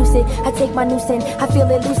 But it's lucid, I take my noose in. I feel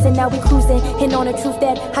it loosen, now we cruising. And on the truth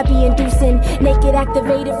that I be inducing. Naked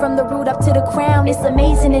activated from the root up to the crown. It's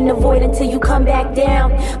amazing in the void until you come back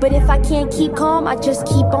down. But if I can't keep calm, I just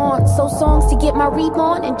keep on. So songs to get my reap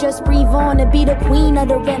on and just breathe on. And be the queen of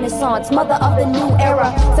the renaissance, mother of the new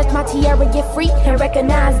era. Touch my tiara, get free and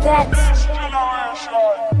recognize that.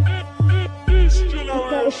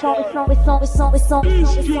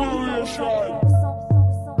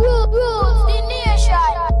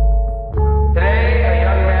 Today, a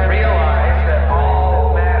young man realized that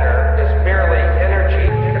all matter is merely energy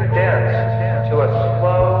condensed to a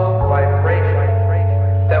slow vibration.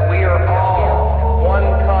 That we are all one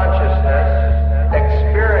consciousness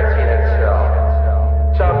experiencing itself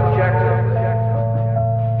subjectively.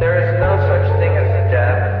 There is no such thing as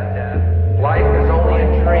death. Life is only a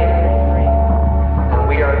dream, and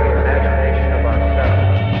we are the imagination of ourselves.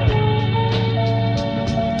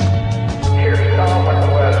 Here's calm like the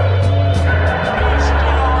weather.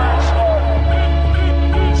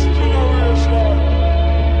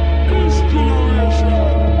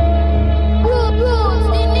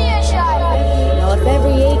 Now, if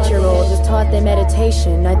every 8-year-old was taught their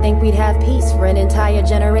meditation, I think we'd have peace for an entire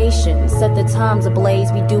generation. Set the times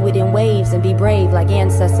ablaze, we do it in waves, and be brave like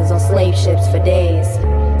ancestors on slave ships for days.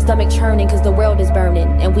 Stomach churning cause the world is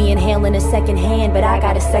burning, and we inhaling a second hand, but I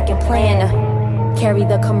got a second plan. Carry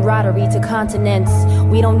the camaraderie to continents.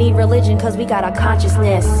 We don't need religion cause we got our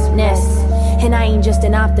consciousness. And I ain't just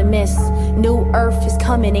an optimist. New earth is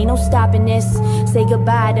coming, ain't no stopping this. Say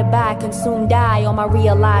goodbye to buy, consume, die. All my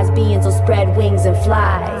realized beings will spread wings and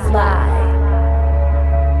fly.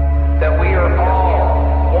 That we are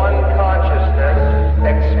all one consciousness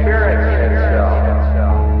experiencing itself.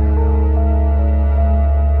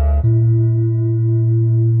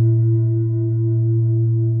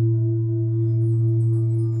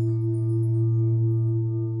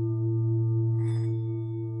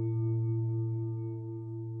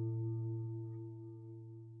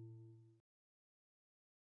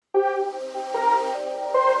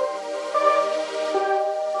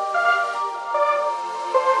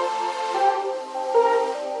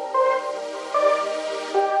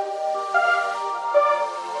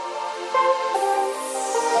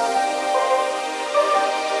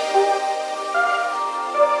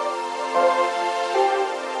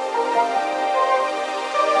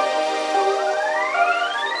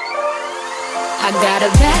 I got a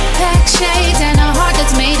backpack, shades, and a heart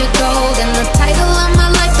that's made of gold. And the title of my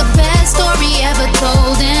life, the best story ever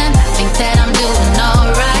told him. Think that I'm doing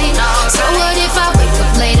alright. So what if I wake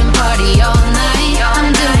up late and party all night?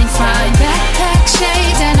 I'm doing fine. Backpack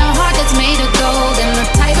shades and a heart that's made of gold, and the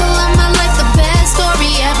title of my life, the best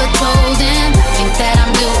story ever told him. Think that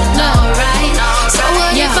I'm doing alright. So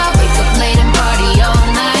what if I wake up late and party all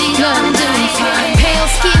night? I'm doing fine. Pale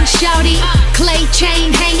skin, shouty, clay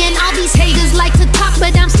chain hanging. All these haters like to talk,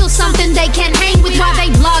 but I'm still something they can't hang with. While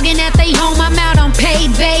they vlogging at they home, I'm out on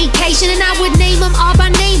paid vacation, and I would name them all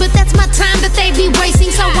by name, but that's my time that they be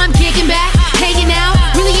wasting. So I'm kicking back, hanging out.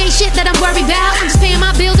 Really ain't shit that I'm worried about. I'm just paying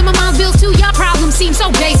my bills and my mom's bills too. Y'all problems seem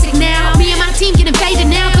so basic now. Me and my team getting faded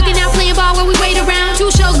now. Cooking out, playing ball while we wait around.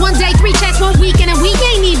 2 shows, 1 day, 3 checks, 1 weekend, and we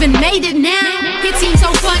ain't even made it now. It seems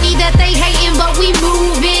so funny that they hating, but we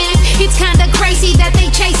moving. It's kinda crazy that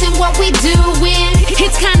they chasing what we doing.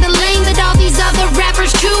 It's kinda lame that all these other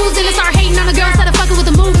rappers choosing to start hating on the girls that are fucking with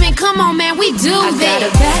the movement. Come on, man, we do this. I got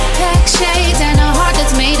a backpack, shades, and a heart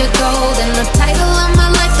that's made of gold, and the title of my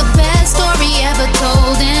life, the best story ever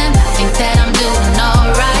told him. Think that I'm doing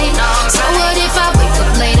alright. So what if I wake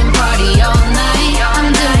up late and party all night? I'm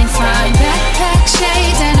doing fine. Backpack,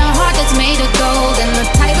 shades, and a heart that's made of gold, and the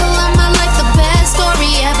title of my life, the best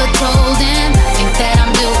story ever told him. Think that I'm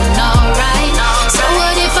doing alright. So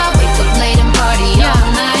what if I wake up late and party all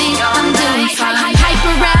night? I'm doing fine.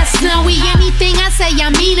 Hyper ass, snowy, anything I say, I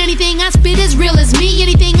mean anything I spit is real as me.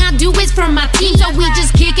 Anything I do is from my team, so we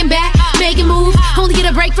just kicking back, making moves. Only get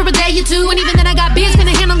a break for a day or two, and even then I got biz,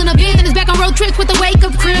 finna handling a bit, and it's back on road trips with the wake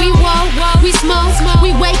up crew. We woke, we smoke,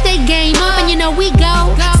 we wake they game up, and you know we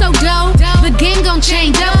go so dope. The game gon'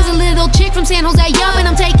 change up. Was a little chick from San Jose up, and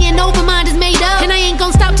I'm taking over. Mine is made up, and I ain't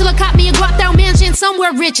gon' stop till I caught me a guap down mansion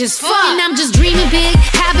somewhere rich as fuck. And I'm just dreaming big,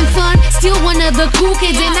 having fun, still one of the cool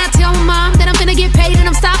kids. And I tell my mom that I'm finna get paid, and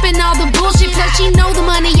I'm stopping all the bullshit. Plus she know the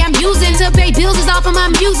money I'm using to pay bills is off of my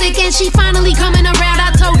music, and she finally coming around. I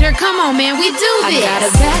told her, come on, man, we do this. I got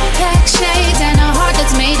a backpack, shades, and a heart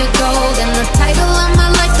that's made of gold, and the title of my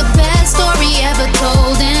life, the best story ever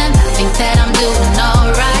told him. Think that I'm doing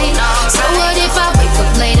alright. So what if I wake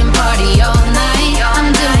up late and party all night? I'm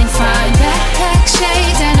doing fine. Backpack,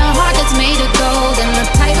 shades, and a heart that's made of gold, and the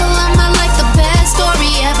title of my life, the best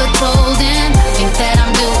story ever told him. Think that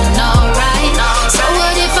I'm doing alright. So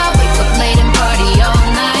what if I wake up late and party all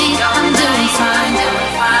night? I'm doing fine.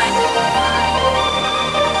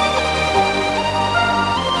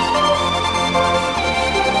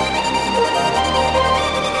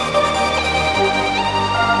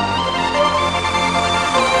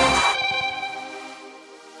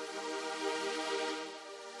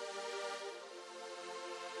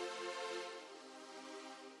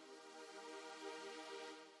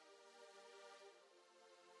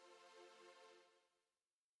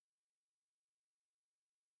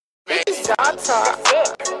 Y'all talk,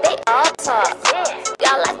 they all talk.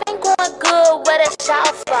 Y'all life ain't going good, but it's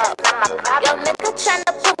y'all fault. Yo nigga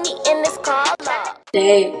tryna put me in this car lot.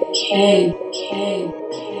 Dave came.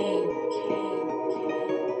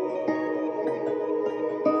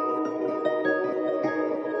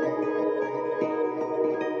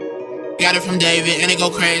 Got it from David and it go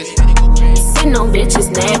crazy. Sitting on bitches'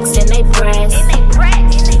 necks and they press.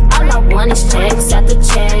 All I want is checks after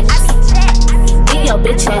checks. Leave your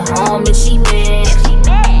bitch at home if she mad.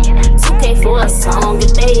 2K for a song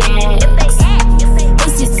if they ask.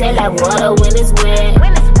 Pussy tail like water when it's wet.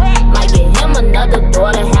 Might get him another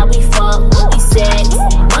daughter, how we fuck when we sex.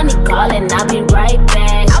 Money calling, I'll be right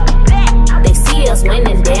back. They see us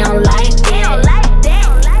winning, they don't like that.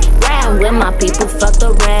 Riding with my people, fuck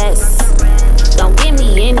the rest. Don't give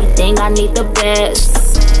me anything, I need the best.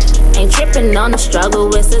 Ain't tripping on the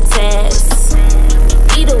struggle, it's a test.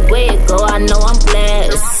 Either way it go, I know I'm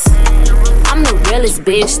blessed. I'm the realest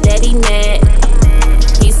bitch that he met.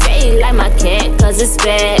 He say he like my cat cause it's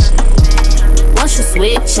bad. Once you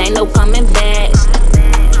switch, ain't no coming back.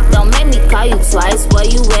 Don't make me call you twice, where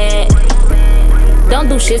you at? Don't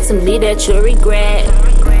do shit to me that you'll regret.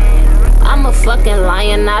 I'm a fucking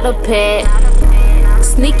lion, not a pet.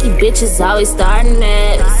 Sneaky bitches always starting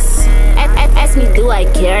mess. Ask me, do I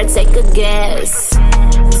care? Take a guess.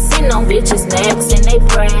 Sitting on bitches' necks and they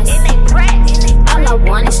press. All I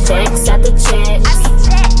want is checks after checks.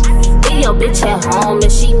 Leave your bitch at home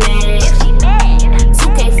if she mad.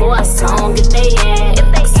 2K for a song if they ask.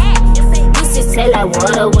 Pussy tail like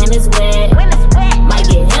water when it's wet. Might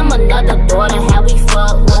get him another daughter, how we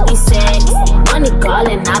fuck when we sex. Money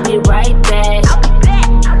calling, I'll be right back.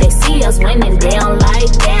 They see us winning, they don't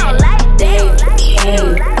like that. They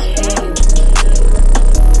came.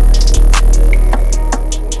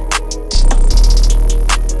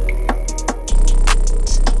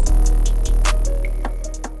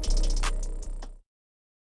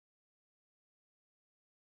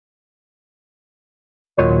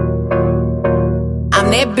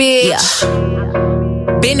 that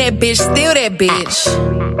bitch. Been that bitch, still that bitch.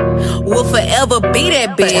 Will forever be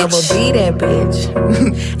that bitch. Forever be that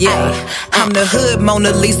bitch. Yeah, I'm the hood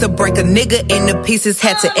Mona Lisa. Break a nigga into pieces.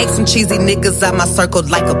 Had to X some cheesy niggas out my circle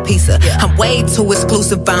like a pizza. I'm way too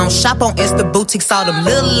exclusive. I don't shop on Insta boutiques. All them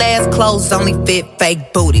little ass clothes only fit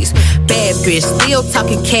fake booties. Bad bitch, still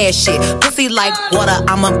talking cash shit. Pussy like water,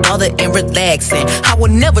 I'm a mother and relaxing. I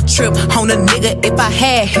would never trip on a nigga if I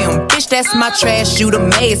had him. Bitch, that's my trash, you the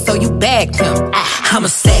maid, so you bagged him. I'm a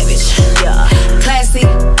savage, yeah. Classy,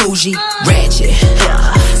 bougie, ratchet,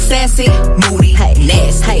 yeah. Sassy, moody,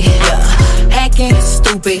 nasty, yeah. Acting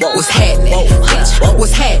stupid, what's happening? Bitch,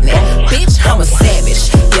 what's happening? Bitch, I'm a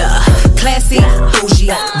savage, yeah. Classy, bougie,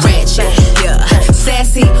 ratchet, yeah.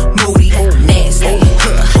 Sassy, moody, nasty,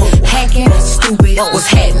 yeah. Hacking stupid, what's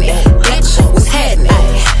happening? Bitch, what's happening?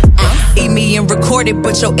 Eat me and record it,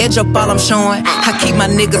 but your edge up all I'm showing. I keep my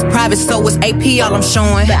niggas private, so it's AP all I'm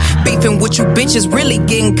showing. Beefing with you bitches really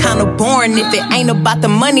getting kinda boring. If it ain't about the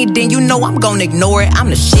money, then you know I'm gonna ignore it. I'm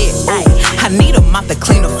the shit, ooh. I need a mop to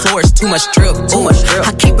clean the floors, too much drip, ooh.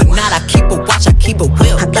 I keep a knot, I keep a watch, I keep a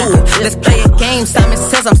whip, ooh. Let's play a game, Simon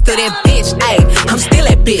says I'm still that bitch, ayy. I'm still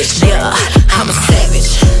that bitch, yeah. I'm a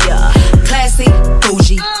savage, yeah. Classy,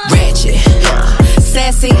 bougie, ratchet, yeah.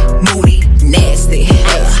 Sassy, moody, nasty,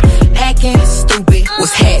 yeah. Acting stupid,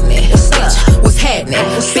 what's happening? Bitch, what's happening?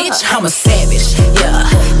 Bitch, I'm a savage, yeah.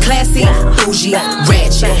 Classy, bougie,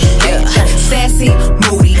 ratchet, yeah. Sassy,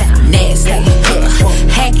 moody, nasty, yeah.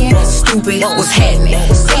 Hacking stupid, what's happening?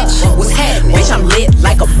 Bitch, what's happening? Bitch, I'm lit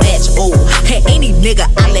like a match, ooh. Hey, any nigga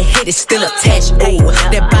I let hit is still attached, ooh.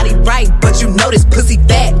 That body right, but you know this pussy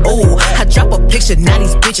fat, ooh. I drop a picture, now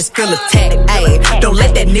these bitches feel attacked, ayy. Don't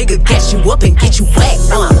let that nigga gas you up and get you whacked,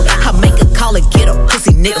 I make a call and get a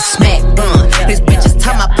pussy nigga smack, This bitch is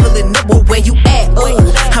time I pulling up, well, where you at,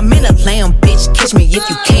 ooh. I'm in a lamb, bitch, catch me if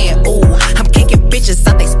you can, ooh. I'm kicking bitches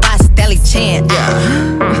out they spot, Stally Chan,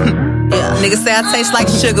 yeah. Yeah, niggas say I taste like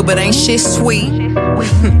sugar, but ain't shit sweet.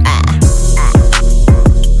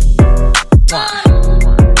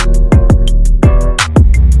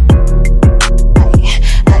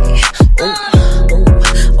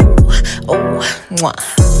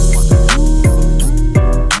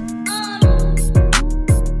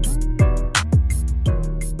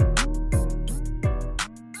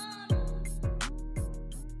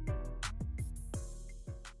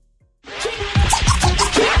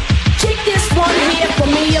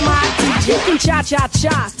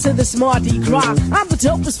 Cha-cha-cha to this Mardi Gras. I'm the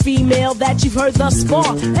dopest female that you've heard thus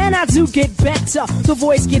far, and I do get better. The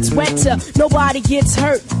voice gets wetter, nobody gets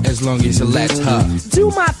hurt as long as you let her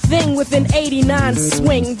do my thing with an 89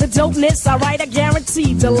 swing. The dopeness, alright, I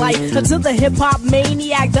guarantee delight to the hip-hop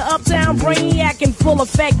maniac, the uptown brainiac in full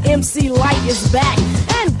effect. MC Light is back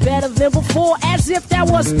and better than before, as if that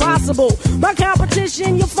was possible. My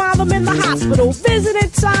competition, you'll find them in the hospital.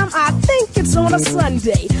 Visiting time, I think it's on a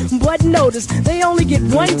Sunday, but notice they only get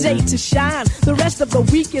one day to shine. The rest of the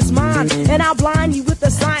week is mine, and I'll blind you with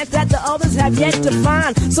the science that the others have yet to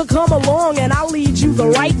find. So come along and I'll lead you the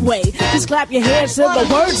right way. Just clap your hands to the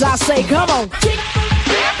words I say. Come on. Kick,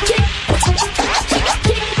 kick,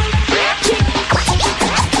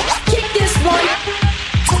 kick this one.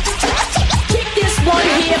 Kick this one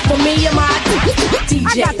here for me and my DJ.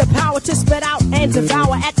 I got the power to spit out and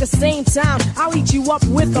devour at the same time. I'll eat you up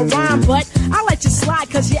with a rhyme, but I'll let you slide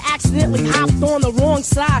cause you accidentally hopped on the wrong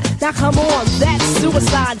side. Now come on, that's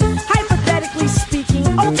suicide. Hypothetically speaking,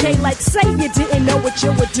 okay, like say you didn't know what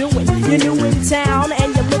you were doing. You're new in town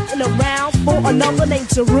and you're looking around for another name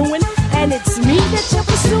to ruin, and it's me that you're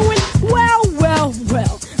pursuing. Well, well,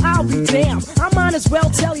 well, I'll be damned. I might as well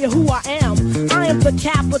tell you who I am. I am the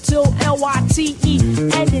capital L-Y-T-E,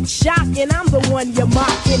 and it's shocking, I'm the one you're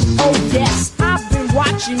mocking. Oh yes, I've been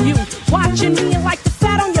watching you, watching me, and like the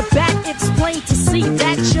fat on your back, it's plain to see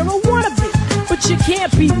that you're a wannabe. But you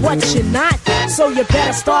can't be what you're not, so you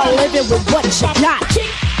better start living with what you got.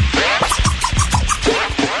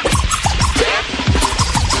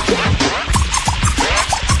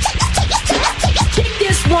 Kick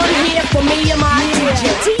this one here for me and my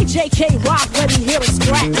DJ K-Rock, let me hear it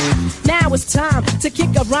scratch. Now it's time to kick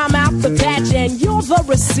a rhyme out the patch, and you're the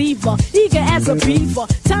receiver, eager as a beaver.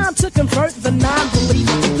 Time to convert the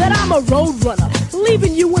non-believer that I'm a road runner,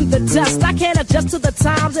 leaving you in the dust. I can't adjust to the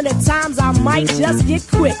times, and at times I might just get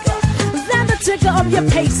quicker than the ticker of your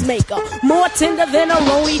pacemaker. More tender than a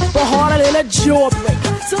rollie, but harder than a jawbreaker.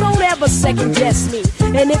 So don't ever second guess me.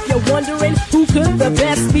 And if you're wondering who could the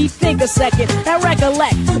best be, think a second and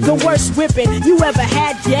recollect the worst whipping you ever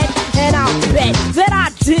had yet. And I'll bet that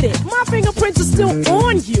I did it. My fingerprints are still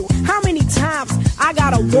on you. How many times I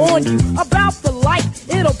gotta warn you about the life right,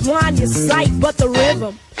 it'll blind your sight, but the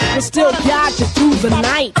rhythm will still guide you through the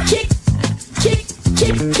night. Kick, kick,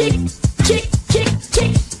 kick, kick, kick, kick,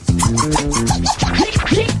 kick. Kick,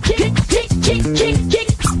 kick, kick, kick, kick, kick, kick.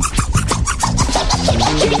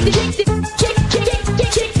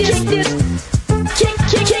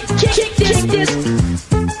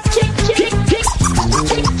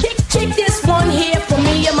 Kick this one here for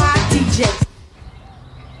me and my DJ.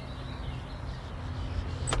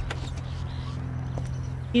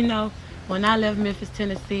 You know, when I left Memphis,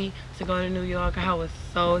 Tennessee to go to New York, I was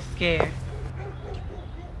so scared.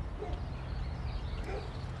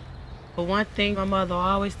 But one thing my mother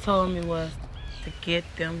always told me was to get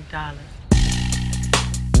them dollars.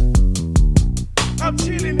 I'm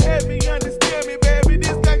chillin' heavy, understand me, baby,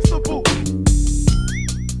 this gangsta boo.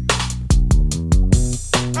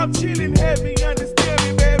 I'm chillin' heavy, understand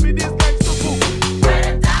me, baby, this gangsta boo. Where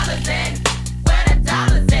the dollars at? Where the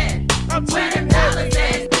dollars at? I'm chillin' heavy,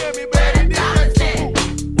 understand me, baby, this gangsta boo.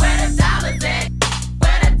 Where the dollars at?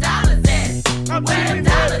 Where the dollars at? I'm chillin'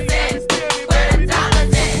 heavy, understand me, baby, this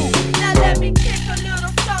gangsta boo. Now let me kick a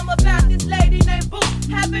little something about this lady named Boo.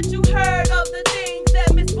 Haven't you heard of the things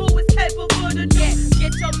that Miss Boo is capable to do?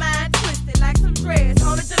 Get your mind twisted like some dreads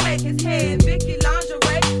on a Jamaican's head. Vicky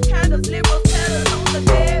lingerie, candles, liberals, petals on the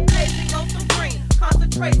bed, blazing on some green,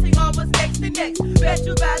 concentrating on what's next to next. Bet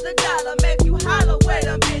you by the dollar, make you holler where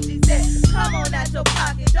them bitches at. Come on out your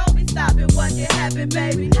pocket, don't be stopping what can happen,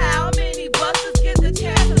 baby. How many busters get the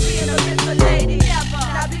chance of being a Mr. Lady ever?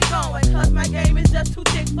 I be going, cause my game is just too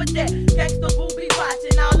thick for that. Gangsta Boo be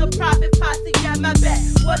watching, all the private posse got my back.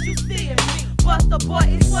 What you see in me? Buster boy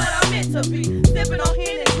is what I'm meant to be. Sipping on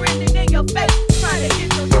Hen and grinning in your face, trying to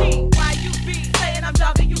get your team. Why you be saying I'm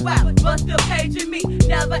dogging you out, but still paging me?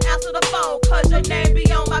 Never answer the phone, cause your name be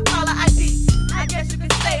on my caller ID. I guess you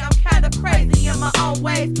could say I'm kinda crazy in my own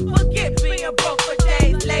ways. Forget being broke for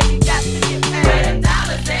days, lady, got to get paid. Where the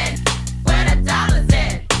dollars at? Where the dollars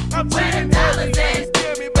at? Where the dollars at?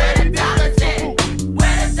 Where the dollars at?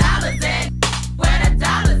 Where the dollars at? Where the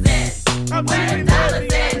dollars at? Where the dollars at?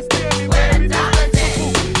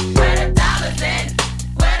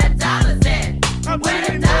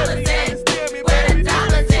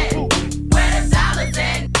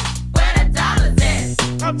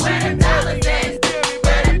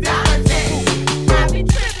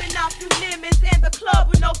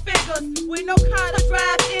 With no kind of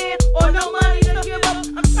drive-in or no money to give up,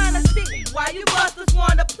 I'm trying to see why you busters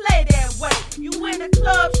wanna play that way. You in the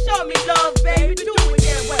club, show me love, baby, do it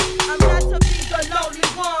that way. I'm not to be the lonely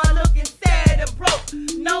one looking sad and broke.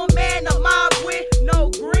 No man to mob with, no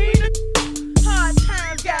green. Hard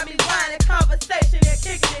times got me whining, conversation and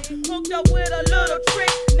kicking it. Hooked up with a little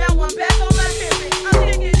trick, now I'm back on my pivot. I'm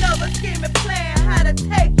thinking of a scheme and plan how to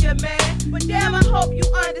take you, man. But damn, I hope you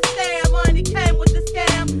understand, money came with the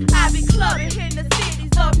scam. I be clubbing in the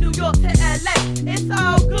cities of New York to LA. It's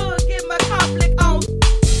all good, get my conflict on.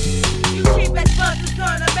 You cheap ass busters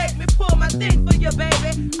gonna make me pull my thing for you,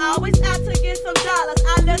 baby. Always out to get some dollars,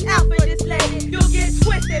 I look out for this lady. You'll get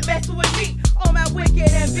twisted, messing with me on my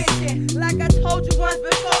wicked ambition. Like I told you once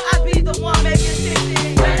before, I be the one making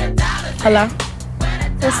decisions. Hello?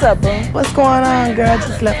 What's up, boo? What's going on, girl?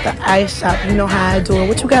 Just left the ice shop. You know how I do it.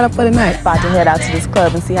 What you got up for tonight? About to head out to this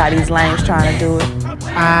club and see how these lames trying to do it.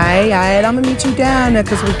 Alright, I'm gonna meet you down there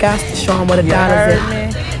because we got to show them where the dollars is.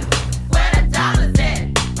 Where the dollars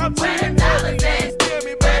at? Where the dollars at?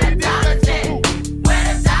 Where the dollars at? Where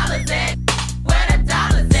the dollars at? Where the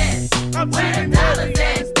dollars at? Where the dollars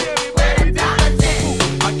at? Where the dollars at?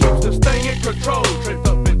 I keep this thing in control, draped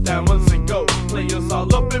up in diamonds and gold. Players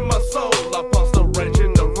all up in my soul, I bust a wrench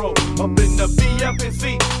in the road. Up in the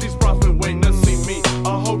BFNC, these bros been waiting to see me.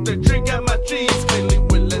 I hope they drink at my cheese, cleanly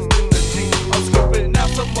with less than the G. I'm scooping out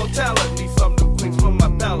some mortality, some new queens for my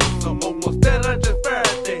palace. I'm almost dead, I just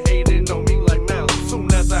buried. They hating on me like malice.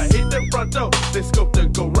 Soon as I hit the front door, they scope to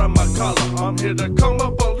go round my collar. I'm here to come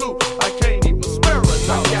up on loot, I can't even spare a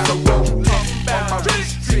dollar. So what you talking about? My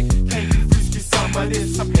wrist trick, can't you frisky some of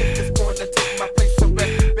this? I'm in this corner, take my place, so beg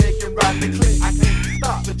and ride the click. I can't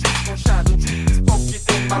stop, the juice gon' shine, the juice is focused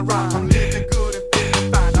in my rhyme. I'm living good and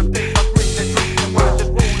feeling fine. I think I bring that drink and wine,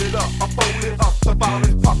 just roll it up. I fold it up, the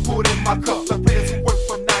bottle pop, put in my cup. The players who work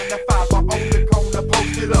from 9 to 5 are on the corner,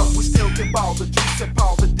 post it up. We still can ball, the juice and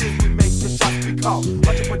ball, the thing we make the shots we call.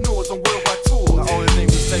 Entrepreneurs on worldwide tours. The only thing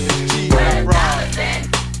we save is G and Rob.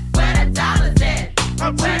 Where the dollars at?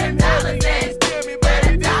 Where the dollars at? Where the dollars at? Where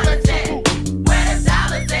the dollars at? Where the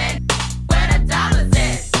dollars at? Where the dollars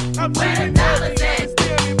at? Where the dollars at?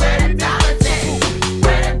 Where the dollars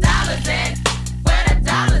at? Where the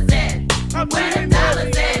dollars at? Where the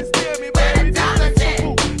dollars at? Where the dollars at?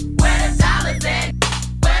 Where the dollars at?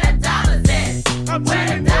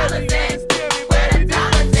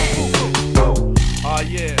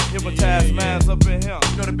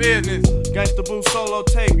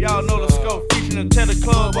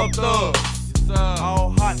 for thugs. It's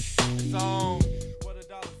all hot. It's on.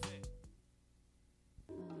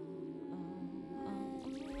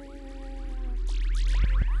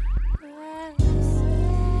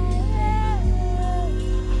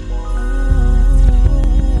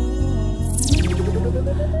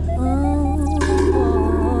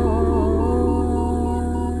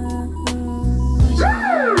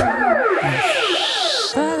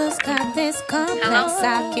 Brothers got this complex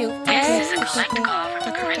occupation. This is a collect call from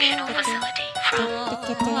a correctional facility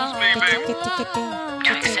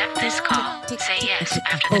To accept this call, say yes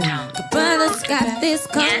after the tone. The brothers got this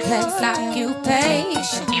complex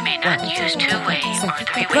occupation. You may not use two-way or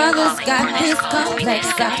three-way Brothers calling got when this this call will be complex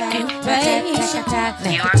disconnected.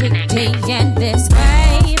 occupation. You are connected. Me and this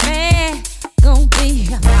baby gon' be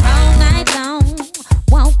all night long,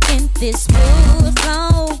 walking this smooth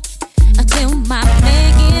flow until my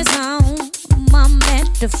leg is home. I'm at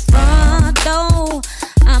the front door,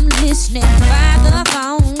 I'm listening by the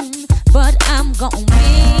phone, but I'm gon'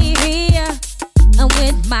 be here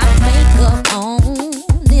with my makeup on.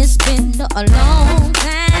 It's been a long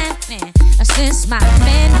time since my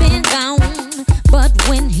man been gone, but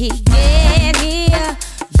when he get here,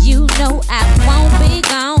 you know I won't be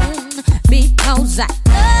gone because I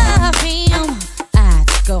love him. I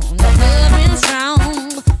gonna love him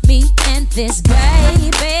strong. Me and this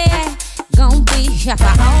baby gon' be here for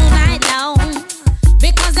all night long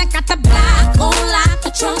because I got the block on lock,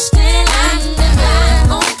 the trunk stand lock, the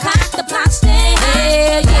block on cock, the block stand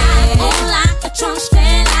hell yeah, on lock, the trunk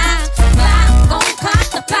stand lock, block on cock,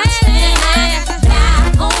 the block stand block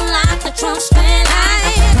on lock, the trunk stand lock,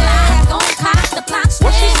 block on cock, the block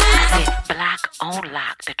stand high. Block on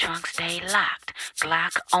lock, the trunk stay locked.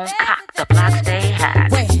 Glock on cock, the block stay high.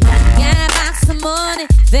 Wait, got about some money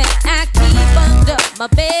that I keep under my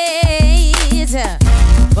bed,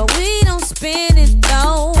 but we don't spend it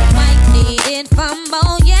though. Might need it for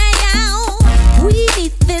more, yeah. We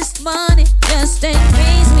need this money just in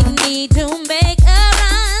case we need to make a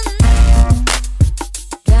run.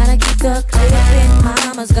 Gotta keep the clip in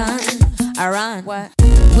mama's gun. I run. What?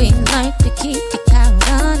 We like to keep the car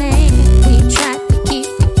running. We try to keep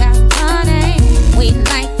the car running. We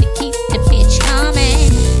like to keep the bitch coming,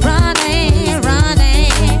 running,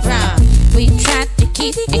 running, run. We try to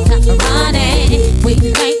keep the car running. We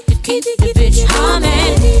like to keep the bitch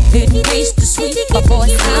humming. Good taste the sweet, but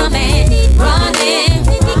boys coming, running.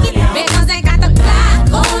 Because they got the block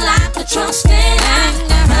on lock, the trunk stand lock,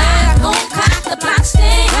 block on cock, the block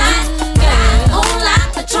stand lock, block on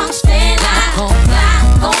lock, the trunk stand lock,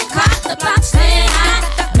 block on cock, the block stand lock,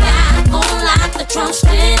 block on lock, the trunk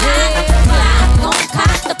stand lock, block on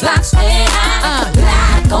cock, the block stand lock,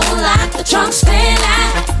 block on lock, the trunk stand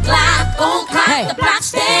lock, block on cock, the block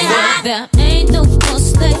stand lock. There ain't no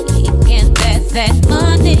mistaking that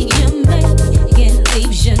money you make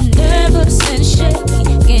leaves you nervous and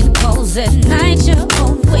shaking. Cause at night you're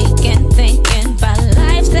awake and thinking about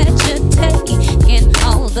lives that you're taking,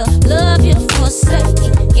 all the love you're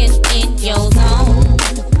forsaking in your zone.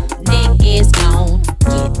 Niggas gone,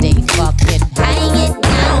 get they fucking hang it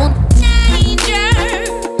down. Danger,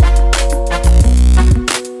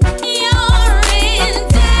 you're in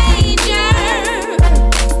danger.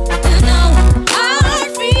 No hard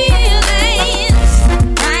feelings,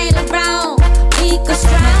 right or wrong, weak or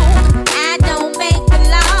strong. I don't make the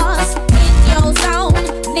laws in your zone.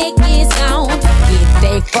 Niggas gone, get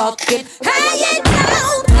they fucking hang it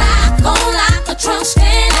down. Lock on lock, the trunk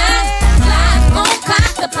stand lock, lock on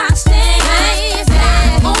cock, the block stand high.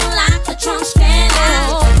 Lock on lock, the trunk stand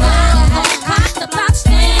lock, lock on cock, the block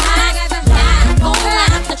stand high. Lock on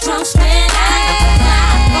lock, the trunk stand high.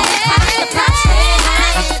 Lock on cock, the block stand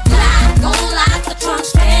high. Lock on lock, the trunk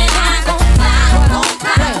stand high. Lock on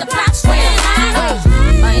cock, the block stand high.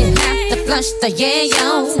 Might have to flush the yayo.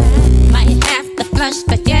 Might have to flush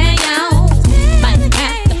the yayo. Might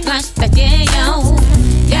have to flush the yayo.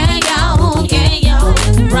 Yayo, yayo,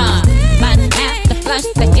 run. Might have to flush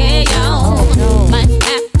the yayo. Might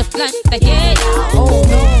have to flush the yayo.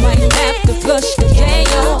 Might have to flush the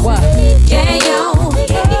yayo. Yayo, yayo.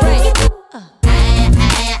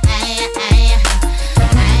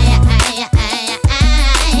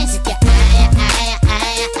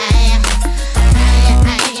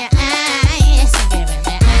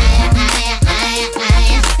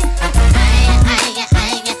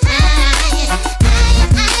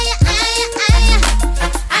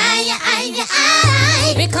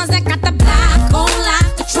 Because I got the block on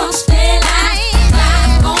lock, the trunk stay light.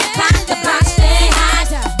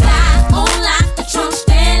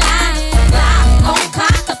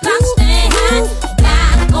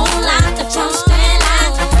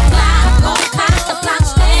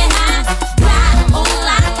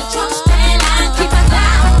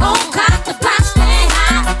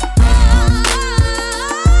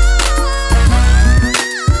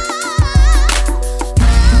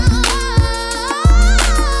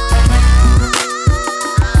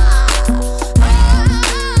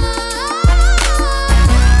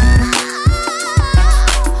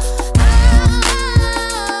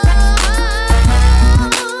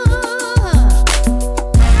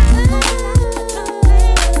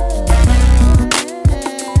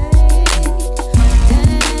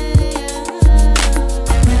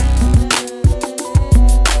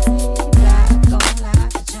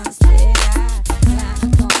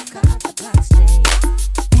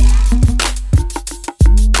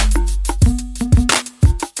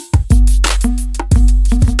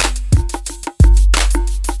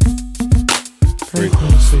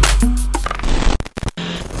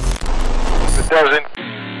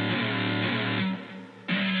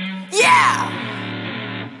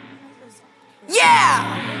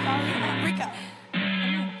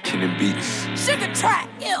 Killing beats. Sugar track.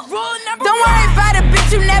 Don't worry about it,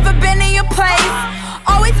 bitch, you never been in your place.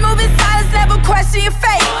 Always moving silence, never question your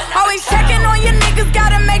fate. Always checking on your niggas,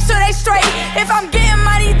 gotta make sure they straight. If I'm getting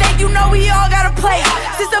money, then you know we all gotta play.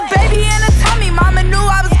 Since a baby in a tummy, mama knew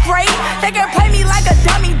I was great. They can play me like a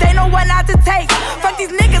dummy, they know what not to take. Fuck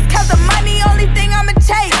these niggas, cause the money, only thing I'ma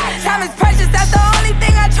chase. Time is precious, that's the only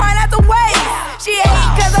thing I try not to waste. She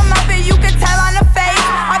hate cause I'm up and you can tell on the face.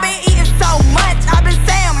 I've been eating so much, I've been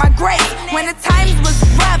saying my grace. When the times was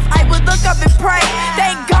rough, I would look up and pray.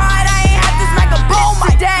 Thank God I ain't have to smack a bitch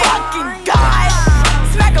today. Fucking God,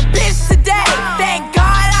 smack a bitch today. Thank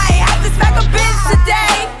God I ain't have to smack a bitch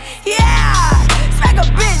today. Yeah, smack a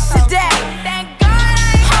bitch today. Thank God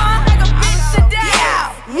I ain't have to smack a bitch today.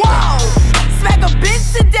 Yeah, whoa, smack a bitch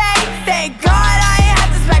today. Thank God I ain't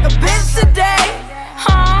have to smack a bitch today.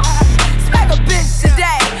 Smack a bitch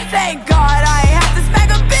today. Thank God I ain't have to smack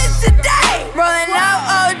a bitch today. Rolling up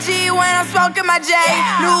OG when I'm smoking my J.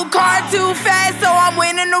 New car too fast, so I'm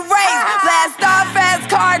winning the race. Blast off fast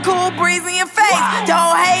car, cool breeze in your face.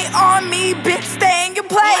 Don't hate on me, bitch, stay in your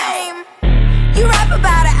place. You rap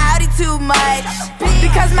about an Audi too much,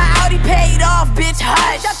 because my Audi paid off, bitch,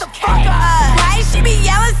 hush. Shut the fuck up. Why she be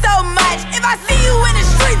yelling so much? If I see you in the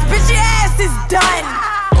streets, bitch, your ass is done.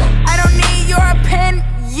 I don't need your opinion.